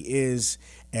to where he is,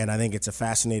 and I think it's a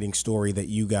fascinating story that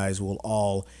you guys will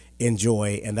all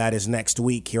enjoy, and that is next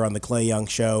week here on The Clay Young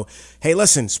Show. Hey,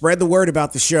 listen, spread the word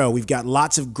about the show. We've got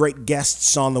lots of great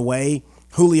guests on the way.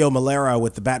 Julio Malera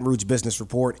with the Baton Rouge Business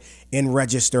Report in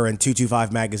Register and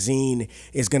 225 Magazine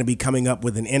is going to be coming up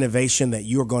with an innovation that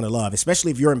you're going to love,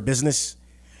 especially if you're in business.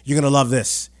 You're going to love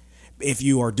this. If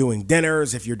you are doing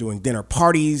dinners, if you're doing dinner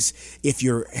parties, if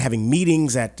you're having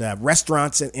meetings at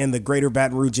restaurants in the greater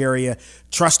Baton Rouge area,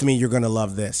 trust me, you're going to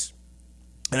love this.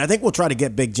 And I think we'll try to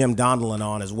get Big Jim Dondelin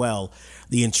on as well,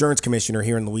 the insurance commissioner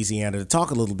here in Louisiana, to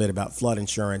talk a little bit about flood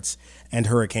insurance and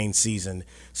hurricane season.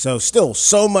 So still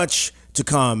so much to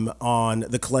come on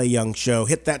The Clay Young Show.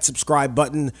 Hit that subscribe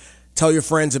button. Tell your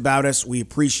friends about us. We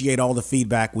appreciate all the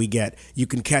feedback we get. You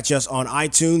can catch us on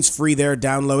iTunes, free there,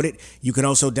 download it. You can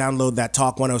also download that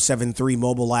Talk 107.3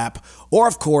 mobile app. Or,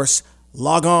 of course,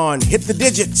 log on, hit the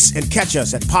digits, and catch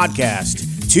us at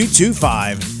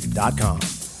podcast225.com.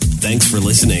 Thanks for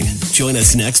listening. Join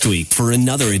us next week for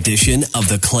another edition of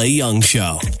The Clay Young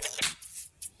Show.